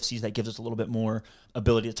of CFCs. That gives us a little bit more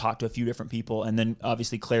ability to talk to a few different people. And then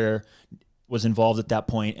obviously Claire was involved at that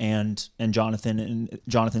point, and Jonathan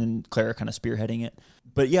and Claire are kind of spearheading it.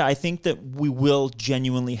 But yeah, I think that we will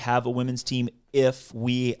genuinely have a women's team if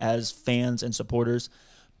we as fans and supporters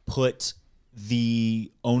put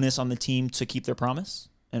the onus on the team to keep their promise,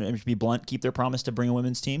 and to be blunt, keep their promise to bring a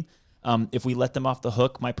women's team. If we let them off the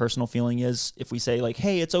hook, my personal feeling is if we say like,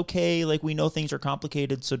 hey, it's okay, like we know things are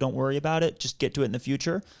complicated, so don't worry about it, just get to it in the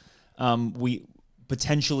future. We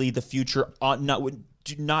potentially the future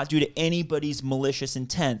not due to anybody's malicious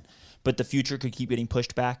intent, but the future could keep getting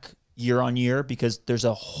pushed back year on year because there's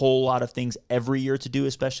a whole lot of things every year to do,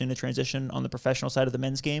 especially in the transition on the professional side of the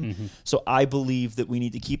men's game. Mm-hmm. So I believe that we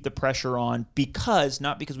need to keep the pressure on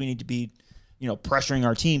not because we need to be, pressuring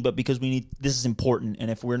our team, but because this is important. And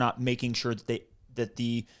if we're not making sure that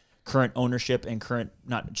the current ownership and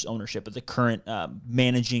not just ownership, but the current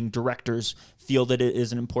managing directors feel that it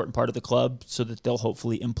is an important part of the club so that they'll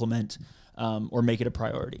hopefully implement or make it a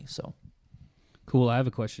priority. So cool. I have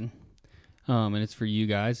a question. And it's for you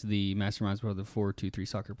guys, the masterminds of the 423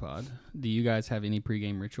 Soccer Pod. Do you guys have any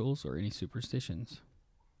pregame rituals or any superstitions?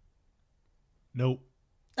 Nope.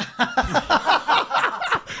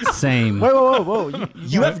 Same. Whoa!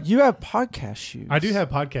 You have podcast shoes. I do have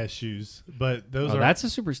podcast shoes, but those are that's a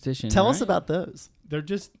superstition. Tell right? us about those. they're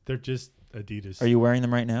just Adidas. are you wearing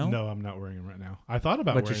them right now? No, I'm not wearing them right now. I thought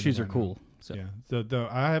about But wearing your shoes them are right cool. now. So. Yeah. So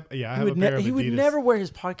I have He a would, pair of he would Adidas. never wear his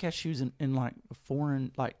podcast shoes in like a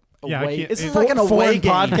foreign Yeah, I away. can't- This is it- like an away foreign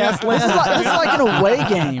game. podcast This is like an away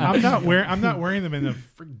game. I'm not wearing them in the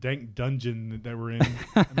freak dank dungeon that we're in. I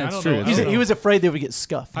mean, I don't true. know. I He don't know. was afraid they would get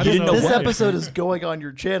scuffed. I don't know This why. episode is going on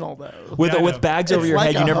your channel though. With Yeah, I know. bags over It's your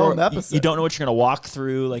like head, a you home never episode. you don't know what you're going to walk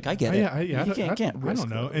through. Like I get it. Yeah, You I can't risk don't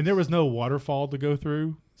know. it. And there was no waterfall to go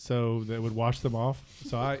through, so that would wash them off.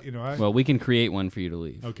 So I Well, we can create one for you to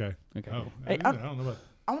leave. okay. Okay. Oh, Hey, I don't know about.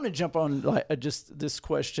 I want to jump on just this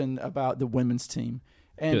question about the women's team,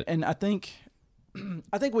 Do and it. and I think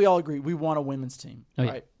we all agree we want a women's team, Oh,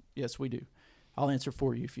 yeah. right? Yes, we do. I'll answer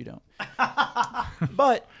for you if you don't.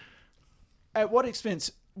 But at what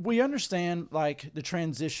expense? We understand like the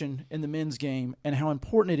transition in the men's game and how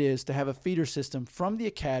important it is to have a feeder system from the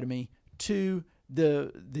academy to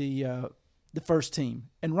the the first team.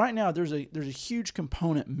 And right now there's a huge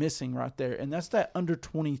component missing right there, and that's that under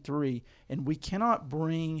 23. And we cannot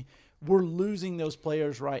bring – we're losing those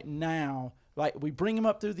players right now. Like, we bring them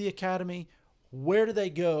up through the academy. Where do they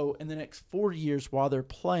go in the next 4 years while they're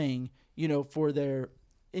playing, for their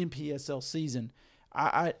NPSL season?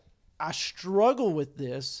 I struggle with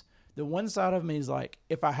this. The one side of me is like,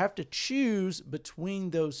 if I have to choose between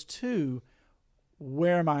those two,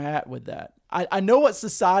 where am I at with that? I know what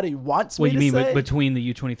society wants me to say. What do you mean between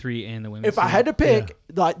the U23 and the women's If I team? had to pick,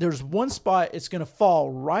 like, there's one spot, it's going to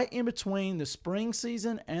fall right in between the spring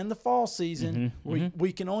season and the fall season.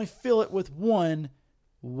 We can only fill it with one.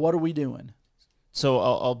 What are we doing? So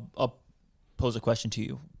I'll pose a question to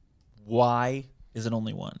you. Why is it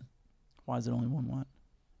only one? Why is it only one what?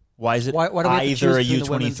 Why is it Why do we have to either choose a between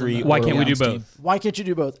the women's and U23 the- or Why a can't we do women's team? both? Why can't you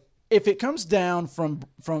do both? If it comes down from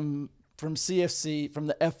CFC, from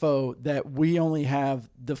the FO, that we only have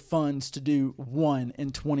the funds to do one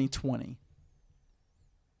in 2020,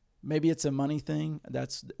 maybe it's a money thing,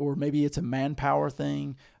 or maybe it's a manpower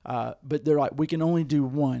thing. But they're like, we can only do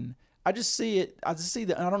one. I just see it. I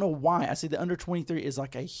don't know why. I see the under 23 is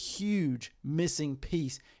like a huge missing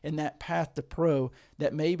piece in that path to pro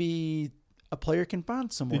that maybe a player can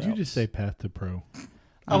find somewhere. Did you else. just say path to pro?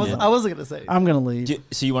 I wasn't gonna say. I'm gonna leave.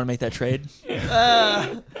 So you want to make that trade?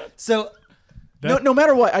 So No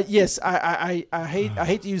matter what, I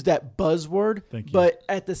hate to use that buzzword, Thank you. but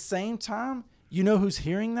at the same time, who's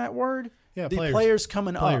hearing that word? Yeah, the players. players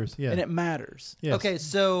coming Players, up, yeah. and it matters. Yes. okay,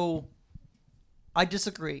 so I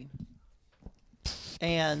disagree,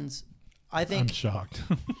 and I I'm think shocked.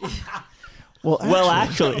 Well,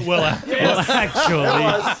 Actually, Polite.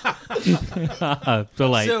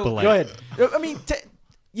 go ahead. I mean,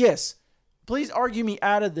 yes. Please argue me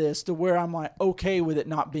out of this to where I'm like okay with it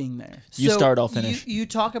not being there. You start, I'll finish. You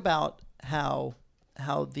talk about how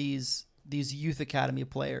these youth academy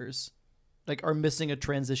players like are missing a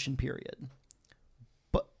transition period,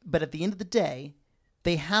 but at the end of the day,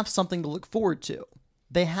 they have something to look forward to.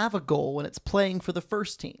 They have a goal, and it's playing for the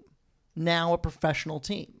first team, now a professional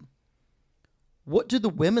team. What do the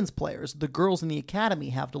women's players, the girls in the academy,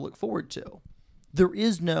 have to look forward to? There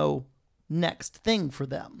is no next thing for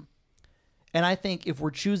them. And I think if we're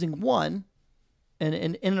choosing one, and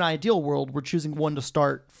in an ideal world, we're choosing one to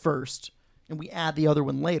start first, and we add the other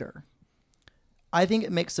one later. I think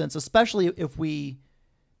it makes sense, especially if we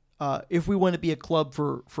want to be a club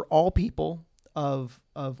for all people of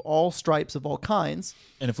all stripes, of all kinds.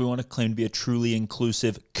 And if we want to claim to be a truly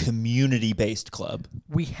inclusive, community-based club,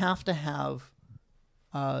 We have to have,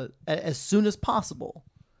 as soon as possible,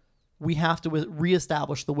 we have to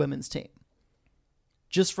reestablish the women's team.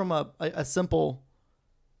 Just from a simple,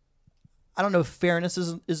 I don't know if fairness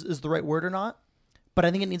is the right word or not, but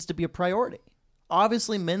I think it needs to be a priority.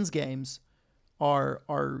 Obviously, men's games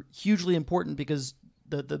are hugely important because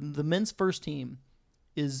the men's first team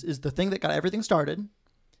is the thing that got everything started,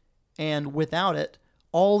 and without it,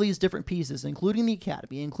 all these different pieces, including the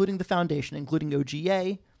academy, including the foundation, including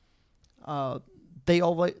OGA, they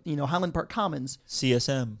all, Highland Park Commons,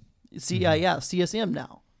 CSM, CSM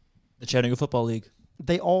now. the Chattanooga Football League,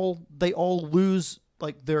 They all lose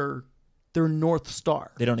like their North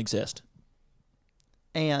Star. they don't exist.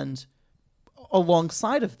 And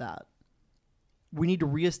alongside of that, we need to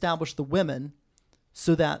reestablish the women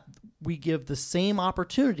so that we give the same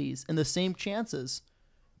opportunities and the same chances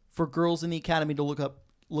for girls in the academy to look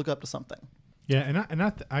up to something. Yeah,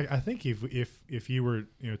 I think if you were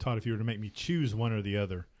Todd, if you were to make me choose one or the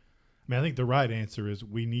other, I think the right answer is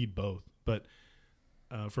we need both, but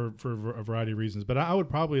for a variety of reasons. But I would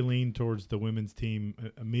probably lean towards the women's team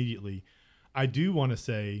immediately. I do want to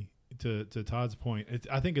say to Todd's point,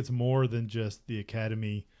 I think it's more than just the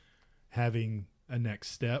academy having a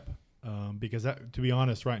next step, because to be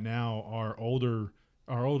honest, right now our older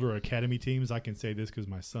academy teams, I can say this because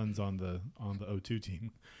my son's on the O2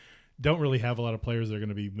 team, don't really have a lot of players that are going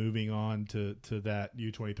to be moving on to that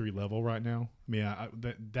U23 level right now. I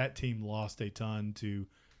mean, that team lost a ton to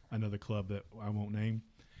another club that I won't name,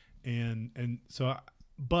 and so,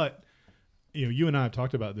 but you and I have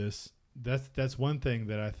talked about this. That's one thing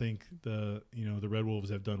that I think the Red Wolves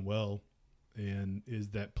have done well, and is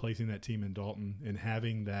that placing that team in Dalton and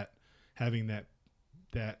having that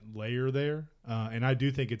layer there. And I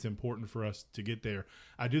do think it's important for us to get there.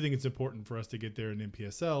 I do think it's important for us to get there in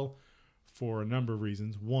NPSL for a number of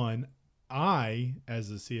reasons. One, I,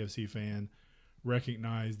 as a CFC fan,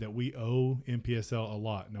 recognize that we owe NPSL a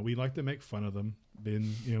lot. Now, we like to make fun of them.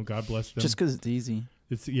 Then, God bless them. Just because it's easy.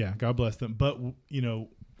 God bless them. But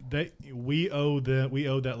we owe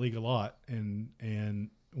that league a lot, and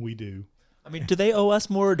we do. I mean, do they owe us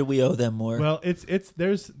more or do we owe them more? Well,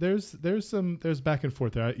 there's back and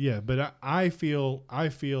forth there. Yeah, but I feel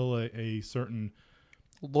a certain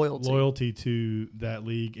loyalty to that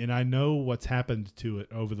league, and I know what's happened to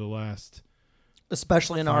it over the last,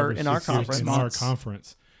 especially in our 5 or 6 years conference. in our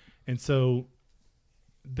conference, and so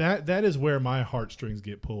that is where my heartstrings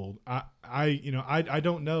get pulled. I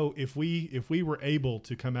don't know if we were able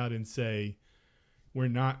to come out and say we're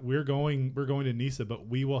going to NISA, but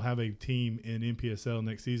we will have a team in NPSL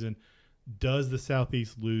next season. Does the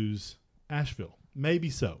Southeast lose Asheville?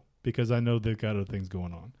 Maybe so, because I know they've got other things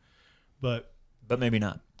going on, but maybe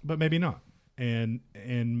not. But maybe not, and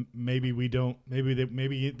maybe we don't.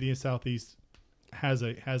 Maybe the Southeast has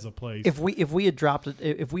a place. If we had dropped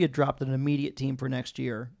an immediate team for next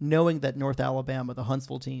year, knowing that North Alabama, the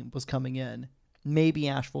Huntsville team, was coming in, maybe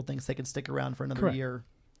Asheville thinks they can stick around for another Correct. year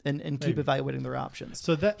and keep evaluating their options.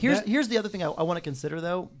 So here's the other thing I want to consider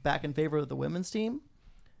though, back in favor of the women's team,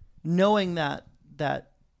 knowing that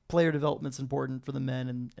player development's important for the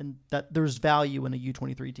men and that there's value in a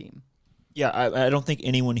U23 team. Yeah, I don't think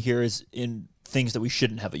anyone here is in things that we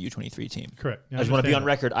shouldn't have a U23 team. Correct. I just want to be on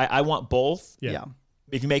record. I want both. Yeah.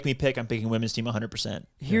 If you make me pick, I'm picking women's team 100%.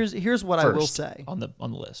 Here's what I will say on the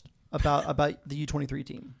list about the U23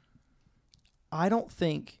 team. I don't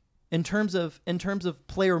think in terms of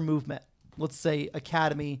player movement, let's say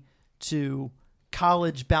academy to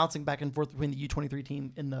college, bouncing back and forth between the U23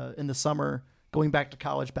 team in the summer, going back to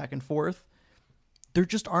college, back and forth, there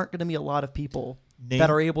just aren't going to be a lot of people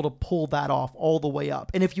that are able to pull that off all the way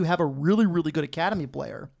up. And if you have a really, really good academy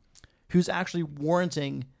player who's actually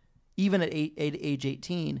warranting, even at age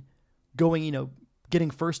 18, going,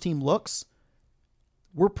 getting first team looks,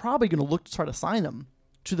 we're probably going to look to try to sign them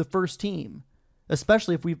to the first team,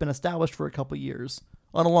 especially if we've been established for a couple of years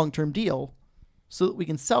on a long-term deal, so that we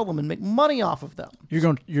can sell them and make money off of them. You're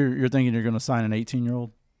thinking you're going to sign an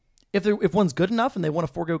 18-year-old? If one's good enough and they want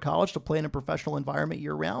to forego college to play in a professional environment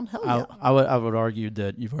year round, hell yeah. I would argue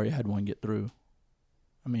that you've already had one get through.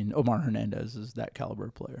 I mean, Omar Hernandez is that caliber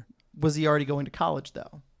player. Was he already going to college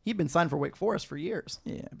though? He'd been signed for Wake Forest for years.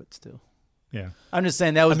 Yeah, but still. Yeah. I'm just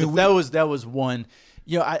saying that was that was one.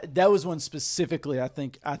 That was one specifically. I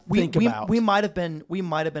think about. We might have been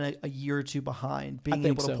a year or two behind being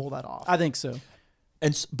able to pull that off. I think so.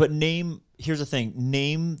 But here's the thing.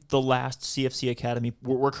 Name the last CFC Academy.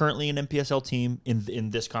 We're currently an NPSL team in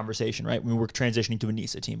this conversation, right? We're transitioning to a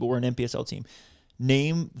NISA team, but we're an NPSL team.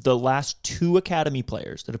 Name the last 2 Academy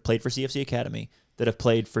players that have played for CFC Academy that have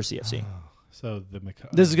played for CFC. So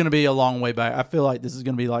this is going to be a long way back. I feel like this is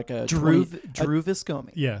going to be like a Drew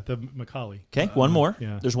Viscomi. Yeah, the Macaulay. Okay, one more.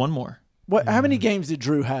 Yeah. There's one more. How many games did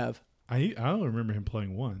Drew have? I don't remember him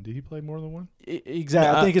playing one. Did he play more than one?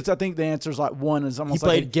 Exactly. I think the answer is like one is almost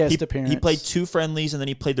like a guest appearance. He played 2 friendlies and then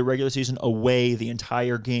he played the regular season away the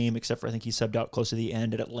entire game, except for I think he subbed out close to the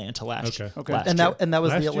end at Atlanta last year. Okay. And that was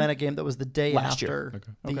Last the year? Atlanta game that was the day Last after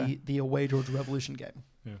the away Georgia Revolution game.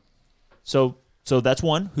 Yeah. So that's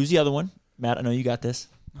one. Who's the other one? Matt, I know you got this.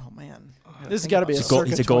 Oh man, this has got to be He's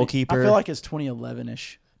a goalkeeper. I feel like it's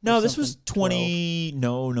 2011ish. No, this was 20.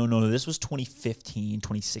 No. This was 2015,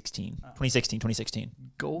 2016.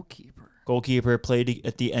 Goalkeeper played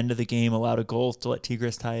at the end of the game, allowed a goal to let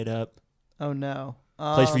Tigres tie it up. Oh no.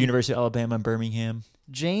 Plays for University of Alabama in Birmingham.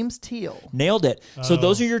 James Teal. Nailed it. So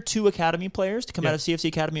those are your 2 academy players to come out of CFC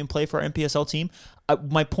Academy and play for our NPSL team.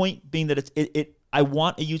 My point being that I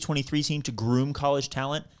want a U23 team to groom college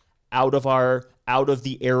talent out of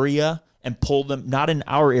the area and pull them, not in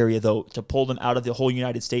our area though, to pull them out of the whole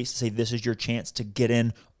United States to say this is your chance to get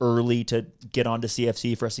in early, to get onto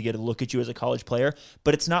CFC, for us to get a look at you as a college player.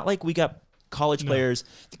 But it's not like we got college players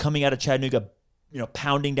coming out of Chattanooga,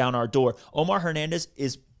 pounding down our door. Omar Hernandez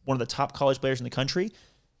is one of the top college players in the country.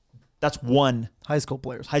 That's one. High school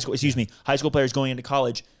players going into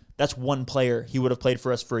college. That's one player. He would have played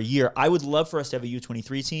for us for a year. I would love for us to have a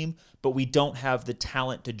U23 team, but we don't have the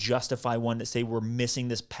talent to justify one to say we're missing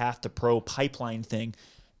this path to pro pipeline thing.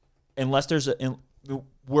 Unless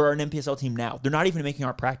we're an NPSL team now. They're not even making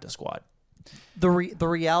our practice squad. The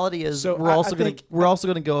reality is we're also going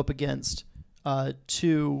to go up against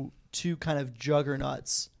two kind of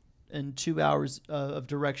juggernauts and 2 hours of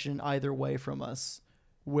direction either way from us.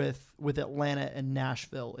 With Atlanta and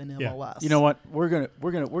Nashville in MLS. Yeah. You know what? We're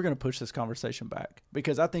gonna push this conversation back,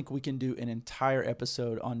 because I think we can do an entire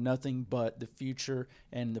episode on nothing but the future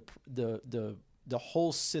and the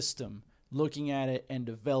whole system, looking at it and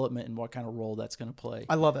development and what kind of role that's going to play.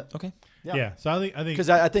 I love it. Okay. Yeah. So I think because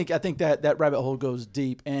I think that rabbit hole goes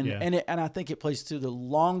deep, and I think it plays to the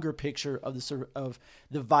longer picture of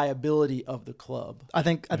the viability of the club. I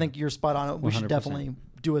think you're spot on. We should 100%.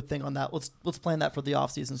 do a thing on that. Let's plan that for the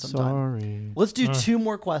off season sometime. Sorry. Let's do 2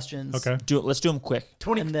 more questions. Okay. Let's do them quick.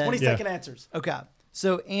 20, And then- 20-second Yeah. answers. Okay.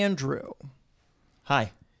 So Andrew,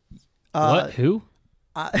 Hi. What? Who?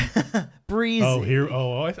 Breezy. Oh, here.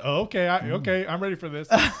 Okay. Okay. I'm ready for this.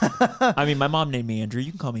 All I mean, my mom named me Andrew.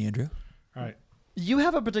 You can call me Andrew. right. You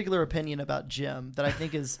have a particular opinion about Jim that I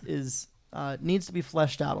think is needs to be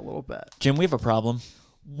fleshed out a little bit. Jim, we have a problem.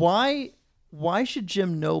 Why should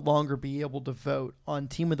Jim no longer be able to vote on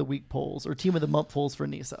Team of the Week polls or Team of the Month polls for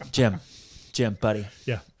NISA? Jim, buddy.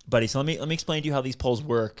 Yeah. Buddy, so let me explain to you how these polls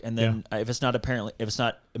work, and then if it's not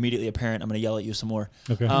immediately apparent, I'm going to yell at you some more.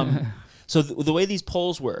 Okay. So the way these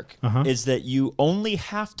polls work Uh-huh. is that you only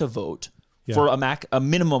have to vote Yeah. for a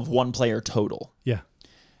minimum of 1 player total. Yeah.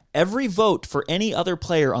 Every vote for any other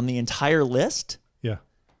player on the entire list Yeah.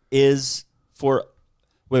 is for.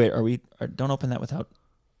 Wait. Don't open that without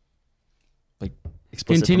like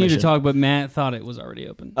explicit Continue to permission. talk, but Matt thought it was already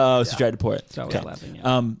open. Oh, so you tried to pour it. So I was Okay. laughing.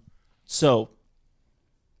 Yeah. So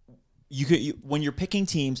when you're picking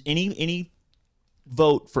teams, any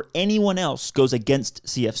vote for anyone else goes against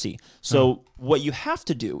CFC. So what you have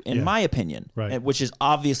to do, in Yeah. my opinion, Right. and which is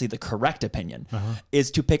obviously the correct opinion,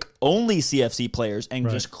 is to pick only CFC players and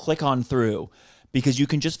Right. just click on through, because you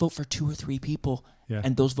can just vote for 2 or 3 people, Yeah.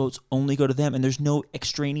 and those votes only go to them, and there's no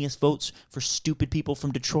extraneous votes for stupid people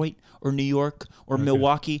from Detroit or New York or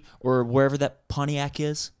Milwaukee or wherever that Pontiac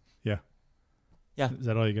is. Yeah. Yeah. Is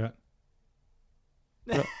that all you got?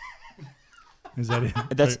 Is that it?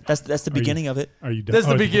 That's the beginning of it. Are you done? That's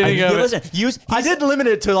the beginning of it. Listen, I did limit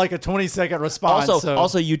it to like a 20-second response.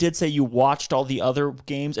 Also, you did say you watched all the other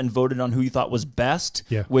games and voted on who you thought was best,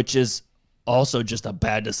 Yeah. which is also just a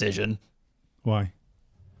bad decision. Why?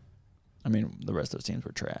 I mean, the rest of those teams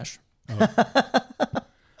were trash. I'm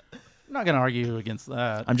not going to argue against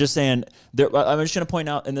that. I'm just saying. I'm just going to point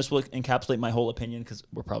out, and this will encapsulate my whole opinion because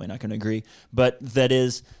we're probably not going to agree. But there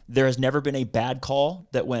has never been a bad call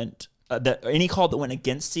that went. Any call that went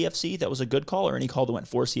against CFC that was a good call, or any call that went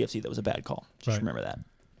for CFC that was a bad call. Just Right. remember that.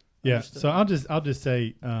 Yeah. So I'll just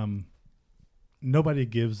say nobody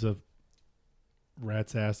gives a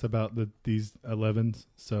rat's ass about these 11s.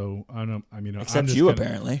 So I don't. I mean, Except I'm just you, gonna-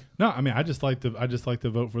 apparently. No, I mean, I just like to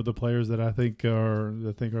vote for the players that I think are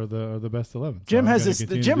the best 11. Jim has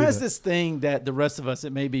this thing that the rest of us,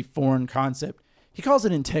 it may be foreign concept. He calls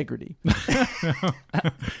it integrity.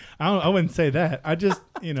 I wouldn't say that. I just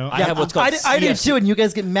I have what's called I do CFC. too, and you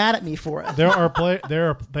guys get mad at me for it. there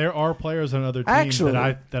are players on other teams Actually-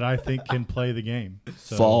 that I think can play the game.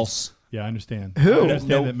 So, False. Yeah, I understand. Who? I understand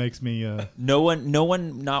No. that makes me. No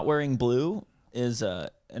one not wearing blue is an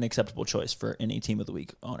acceptable choice for any team of the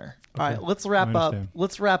week owner. All right, let's I wrap up. understand.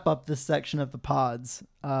 Let's wrap up this section of the pods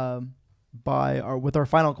with our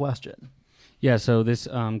final question. Yeah, so this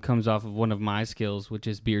comes off of one of my skills, which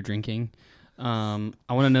is beer drinking. I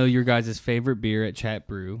want to know your guys' favorite beer at Chat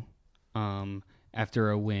Brew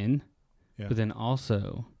after a win, Yeah. but then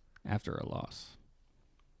also after a loss.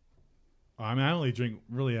 I mean, I only drink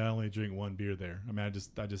one beer there. I mean, I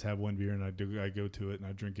just have one beer and I go to it and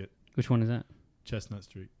I drink it. Which one is that? Chestnut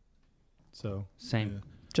Street. So Same.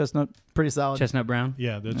 Chestnut, pretty solid. Chestnut Brown?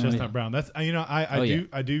 yeah, the Oh, Chestnut yeah. Brown. That's I Oh,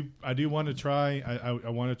 yeah. do want to try. I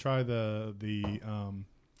want to try the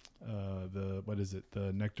what is it?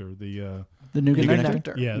 The nectar. The Nougat Nougat nectar.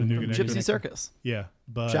 Nectar. yeah, the nougat nectar. Gypsy Circus. Yeah,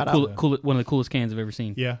 but Shout out. Cool, one of the coolest cans I've ever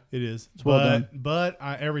seen. Yeah, it is. well but done. but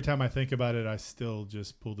every time I think about it, I still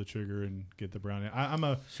just pull the trigger and get the brown ale. I'm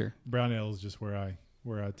a Sure. brown ale is just where I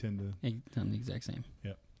tend to. Yeah, you've done the exact same.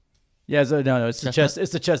 Yeah, so no, it's the Chestnut?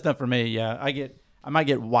 it's the chestnut for me. Yeah, I might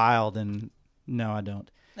get wild, and no, I don't.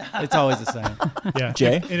 It's always the same. Yeah,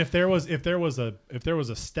 Jay? And if there was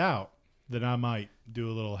a stout, then I might do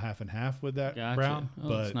a little half and half with that Gotcha. brown. Oh,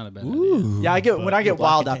 But it's not a bad idea. Yeah, when I get black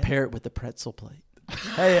wild, and I tan. pair it with the pretzel plate.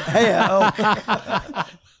 Hey,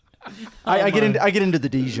 I get into the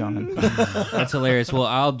Dijon. That's hilarious. Well,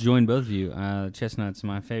 I'll join both of you. Chestnut's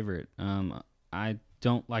my favorite. I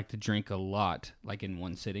don't like to drink a lot, like in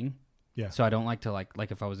one sitting. yeah, So I don't like to like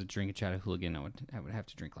if I was to drink a Chattahooligan, I would have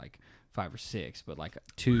to drink like 5 or 6. But like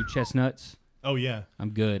 2 chestnuts, oh yeah,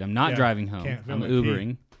 I'm good. I'm not Yeah, driving home. can't feel I'm like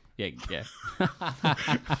Ubering. Yeah.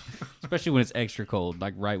 Especially when it's extra cold,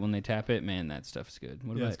 like right when they tap it. Man, that stuff is good.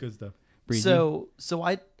 What yeah, about it's good stuff. Breezy? so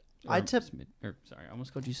I Or tip sorry, I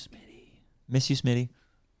almost called you Smitty. Miss you, Smitty.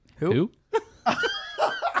 Who?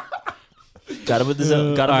 Got him with his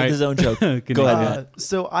own. Got him All with his own joke. Good Go night. ahead. Matt.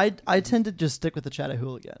 so I tend to just stick with the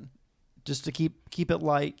Chattahooligan, just to keep it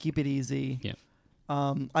light, keep it easy. Yeah.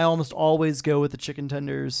 I almost always go with the chicken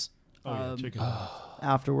tenders. Oh yeah, chicken.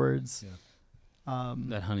 Afterwards. Yeah.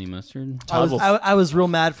 That honey mustard. I was Todd will- I was real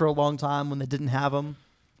mad for a long time when they didn't have them.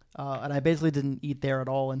 and I basically didn't eat there at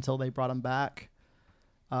all until they brought them back.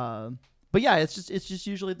 But yeah, it's just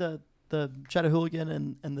usually the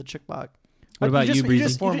Chattahooligan and the Chick Buck. What about you,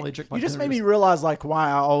 Breezy? Formerly Chick Buck You just made Dinners. me realize like why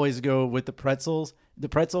I always go with the pretzel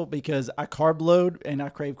because I carb load and I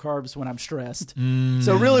crave carbs when I'm stressed.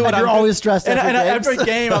 So really, what And you're I'm always stressed and, after games. after a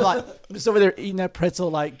game, I'm like I'm just over there eating that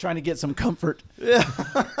pretzel, like trying to get some comfort.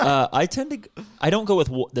 I don't go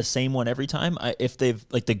with the same one every time. If they've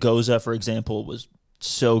like the Goza, for example, was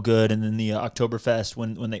so good, and then the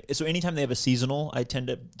Oktoberfest so anytime they have a seasonal, I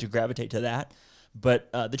tend to gravitate to that.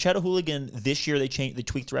 But the Chattahooligan this year they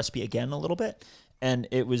tweaked the recipe again a little bit, and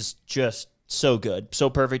it was just so good, so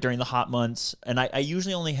perfect during the hot months. And I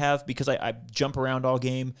usually only have, because I jump around all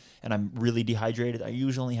game and I'm really dehydrated, I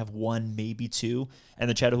usually only have one, maybe two, and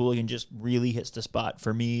the Chattahooligan just really hits the spot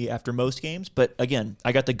for me after most games. But again,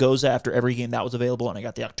 I got the Goza after every game that was available, and I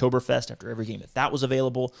got the Oktoberfest after every game that was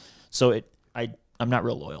available. So I'm not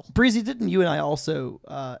real loyal. Breezy, didn't you and I also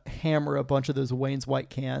hammer a bunch of those Wayne's White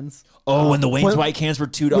cans? Oh, and the Wayne's when- White cans were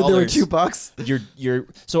 $2. When they were $2. You're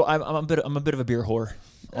so I'm a bit of a beer whore.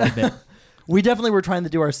 I'll admit. We definitely were trying to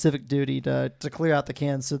do our civic duty to clear out the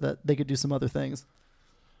cans so that they could do some other things.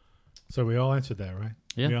 So we all answered that, right?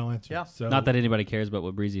 Yeah. We all answered. Yeah. So, Not that anybody cares about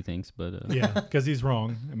what Breezy thinks, but yeah, because he's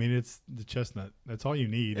wrong. I mean, it's the chestnut. That's all you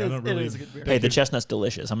need. I don't really. It is a good beer. Hey, the chestnut's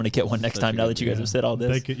delicious. I'm gonna get one next Such time a now good that you guys beer. have said all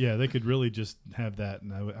this. They could really just have that,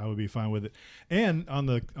 and I would be fine with it. And on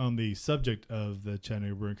the subject of the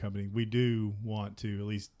Chattanooga Brewing Company, we do want to, at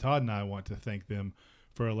least Todd and I want to thank them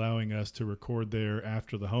for allowing us to record there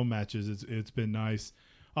after the home matches. It's been nice,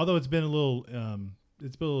 although it's been a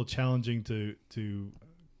little challenging to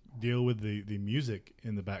deal with the music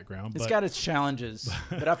in the background. It's but got its challenges,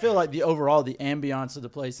 but I feel like the ambiance of the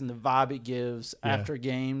place and the vibe it gives Yeah. after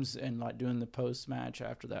games and like doing the post match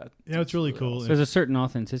after that. yeah, it's really cool. there's a certain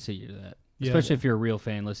authenticity to that. Yeah. Especially if you're a real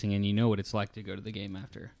fan listening and you know what it's like to go to the game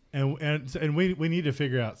after. And we need to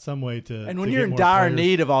figure out some way to. And when to you're get in more dire players.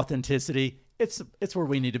 need of authenticity, it's where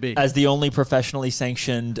we need to be. As the only professionally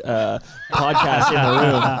sanctioned podcast in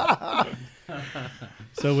the room.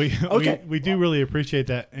 So Okay. we do really appreciate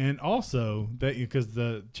that, and also that because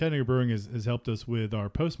the Chattanooga Brewing has helped us with our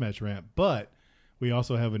post match rant, but we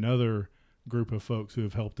also have another group of folks who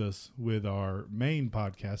have helped us with our main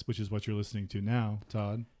podcast, which is what you're listening to now,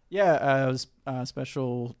 Todd. Yeah,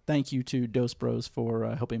 special thank you to Dose Bros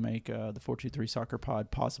for helping make the 423 Soccer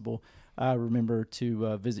Pod possible. Remember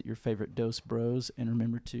to visit your favorite Dose Bros and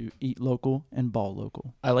remember to eat local and ball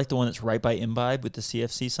local. I like the one that's right by Imbibe with the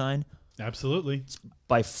CFC sign. Absolutely.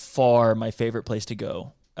 By far my favorite place to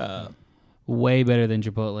go. Way better than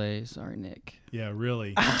Chipotle. Sorry, Nick. Yeah,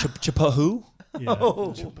 really. Chipahu? Yeah.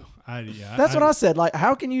 Oh. That's what I said. Like,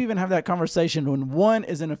 how can you even have that conversation when one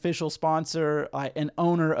is an official sponsor, like an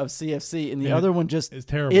owner of CFC, and the And other one just it's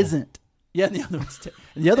terrible. isn't? Yeah, and the other one's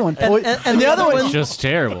the other one, and the other one, Just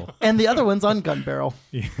terrible. and the other one's on Gun Barrel.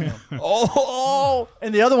 Oh,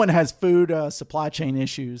 and the other one has food supply chain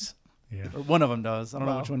issues. Yeah. Or one of them does. I don't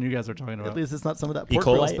know Wow. which one you guys are talking about. At least it's not some of that E. pork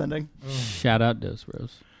barrel coli. spending. Shout out Dose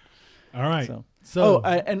Bros. All right. So, So,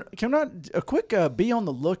 and can I a quick be on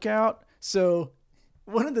the lookout? So,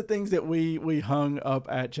 one of the things that we hung up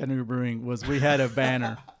at Chattanooga Brewing was we had a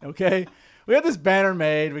banner. Okay, we had this banner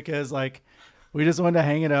made because like we just wanted to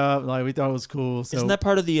hang it up. Like we thought it was cool. So isn't that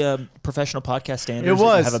part of the professional podcast standards? it that you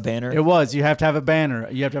was have a banner. It was. You have to have a banner.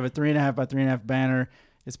 You have to have a 3.5 by 3.5 banner.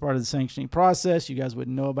 It's part of the sanctioning process. You guys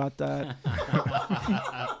wouldn't know about that.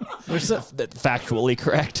 There's so- That's factually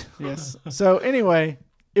correct. yes. So anyway,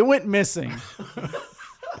 it went missing.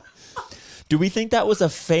 Do we think that was a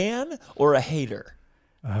fan or a hater?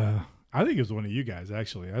 I think it was one of you guys.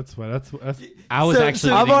 Actually, that's I was So- actually.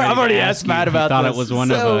 so I've getting ready already to asked ask Matt you if you about thought this. it was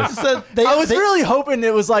one of us. So they, I was they- really hoping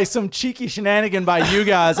it was like some cheeky shenanigan by you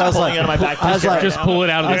guys. I was Pulling like, out of my back I was pocket like, right Just now. pull it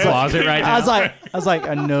out of the closet right now. I was like,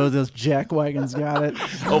 I know those jack wagons got it.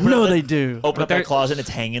 No, they do. Open up there- that closet and it's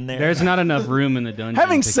hanging there. There's not enough room in the dungeon.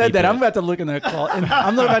 Having to said keep that, it. I'm about to look in the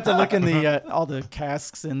I'm about to look in the all the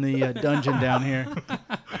casks in the dungeon down here.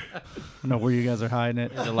 I don't know where you guys are hiding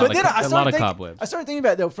it. a lot of co- a lot of cobwebs. I started thinking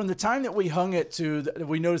about it, though, from the time that we hung it to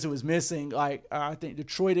we noticed it was missing. Like I think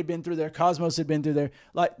Detroit had been through there, Cosmos had been through there.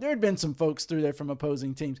 Like there had been some folks through there from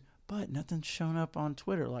opposing teams, but nothing's shown up on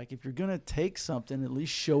Twitter. Like if you're gonna take something, at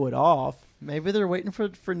least show it off. maybe they're waiting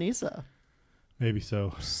for Nisa. maybe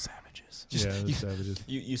so. Savages. Yeah, the savages.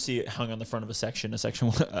 You see it hung on the front of a section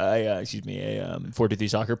 423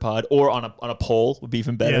 soccer pod, or on a pole would be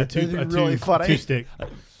even better. Yeah, That'd be really funny. two stick.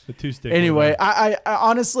 The two-stick. Anyway, I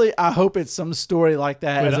honestly I hope it's some story like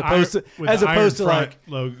that as opposed to like as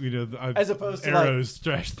opposed to arrows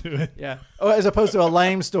stretched through it. yeah, as opposed to a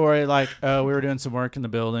lame story like we were doing some work in the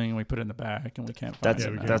building and we put it in the back and we can't find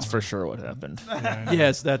it. That's for sure what happened.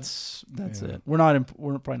 Yes, that's it. We're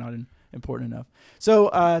probably not important enough. So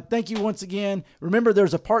thank you once again. Remember,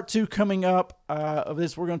 there's a part 2 coming up of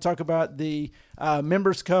this. We're going to talk about the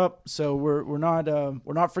Members Cup. So we're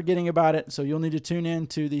not forgetting about it. So you'll need to tune in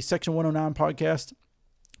to the Section 109 podcast.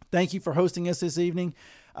 Thank you for hosting us this evening.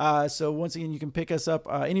 So once again, you can pick us up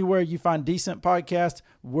anywhere you find decent podcasts.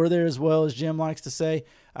 We're there as well, as Jim likes to say.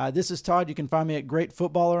 This is Todd. You can find me at Great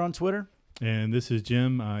Footballer on Twitter. And this is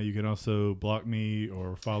Jim. You can also block me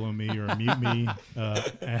or follow me or mute me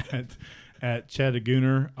at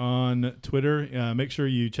Chattagooner on Twitter. Make sure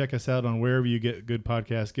you check us out on wherever you get good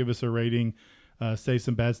podcasts. Give us a rating. Say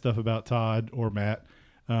some bad stuff about Todd or Matt.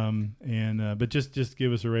 But just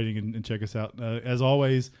give us a rating and check us out. As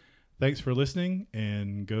always, thanks for listening,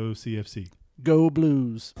 and go CFC. Go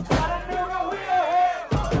Blues.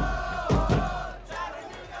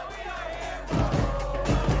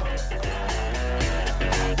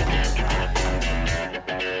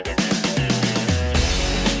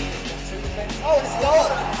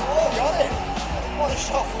 What a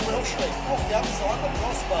shot from Wilshere off the outside of the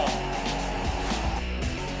crossbar.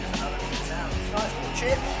 Nice little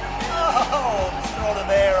chip. Oh,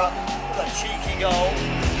 Stronamera with a cheeky goal.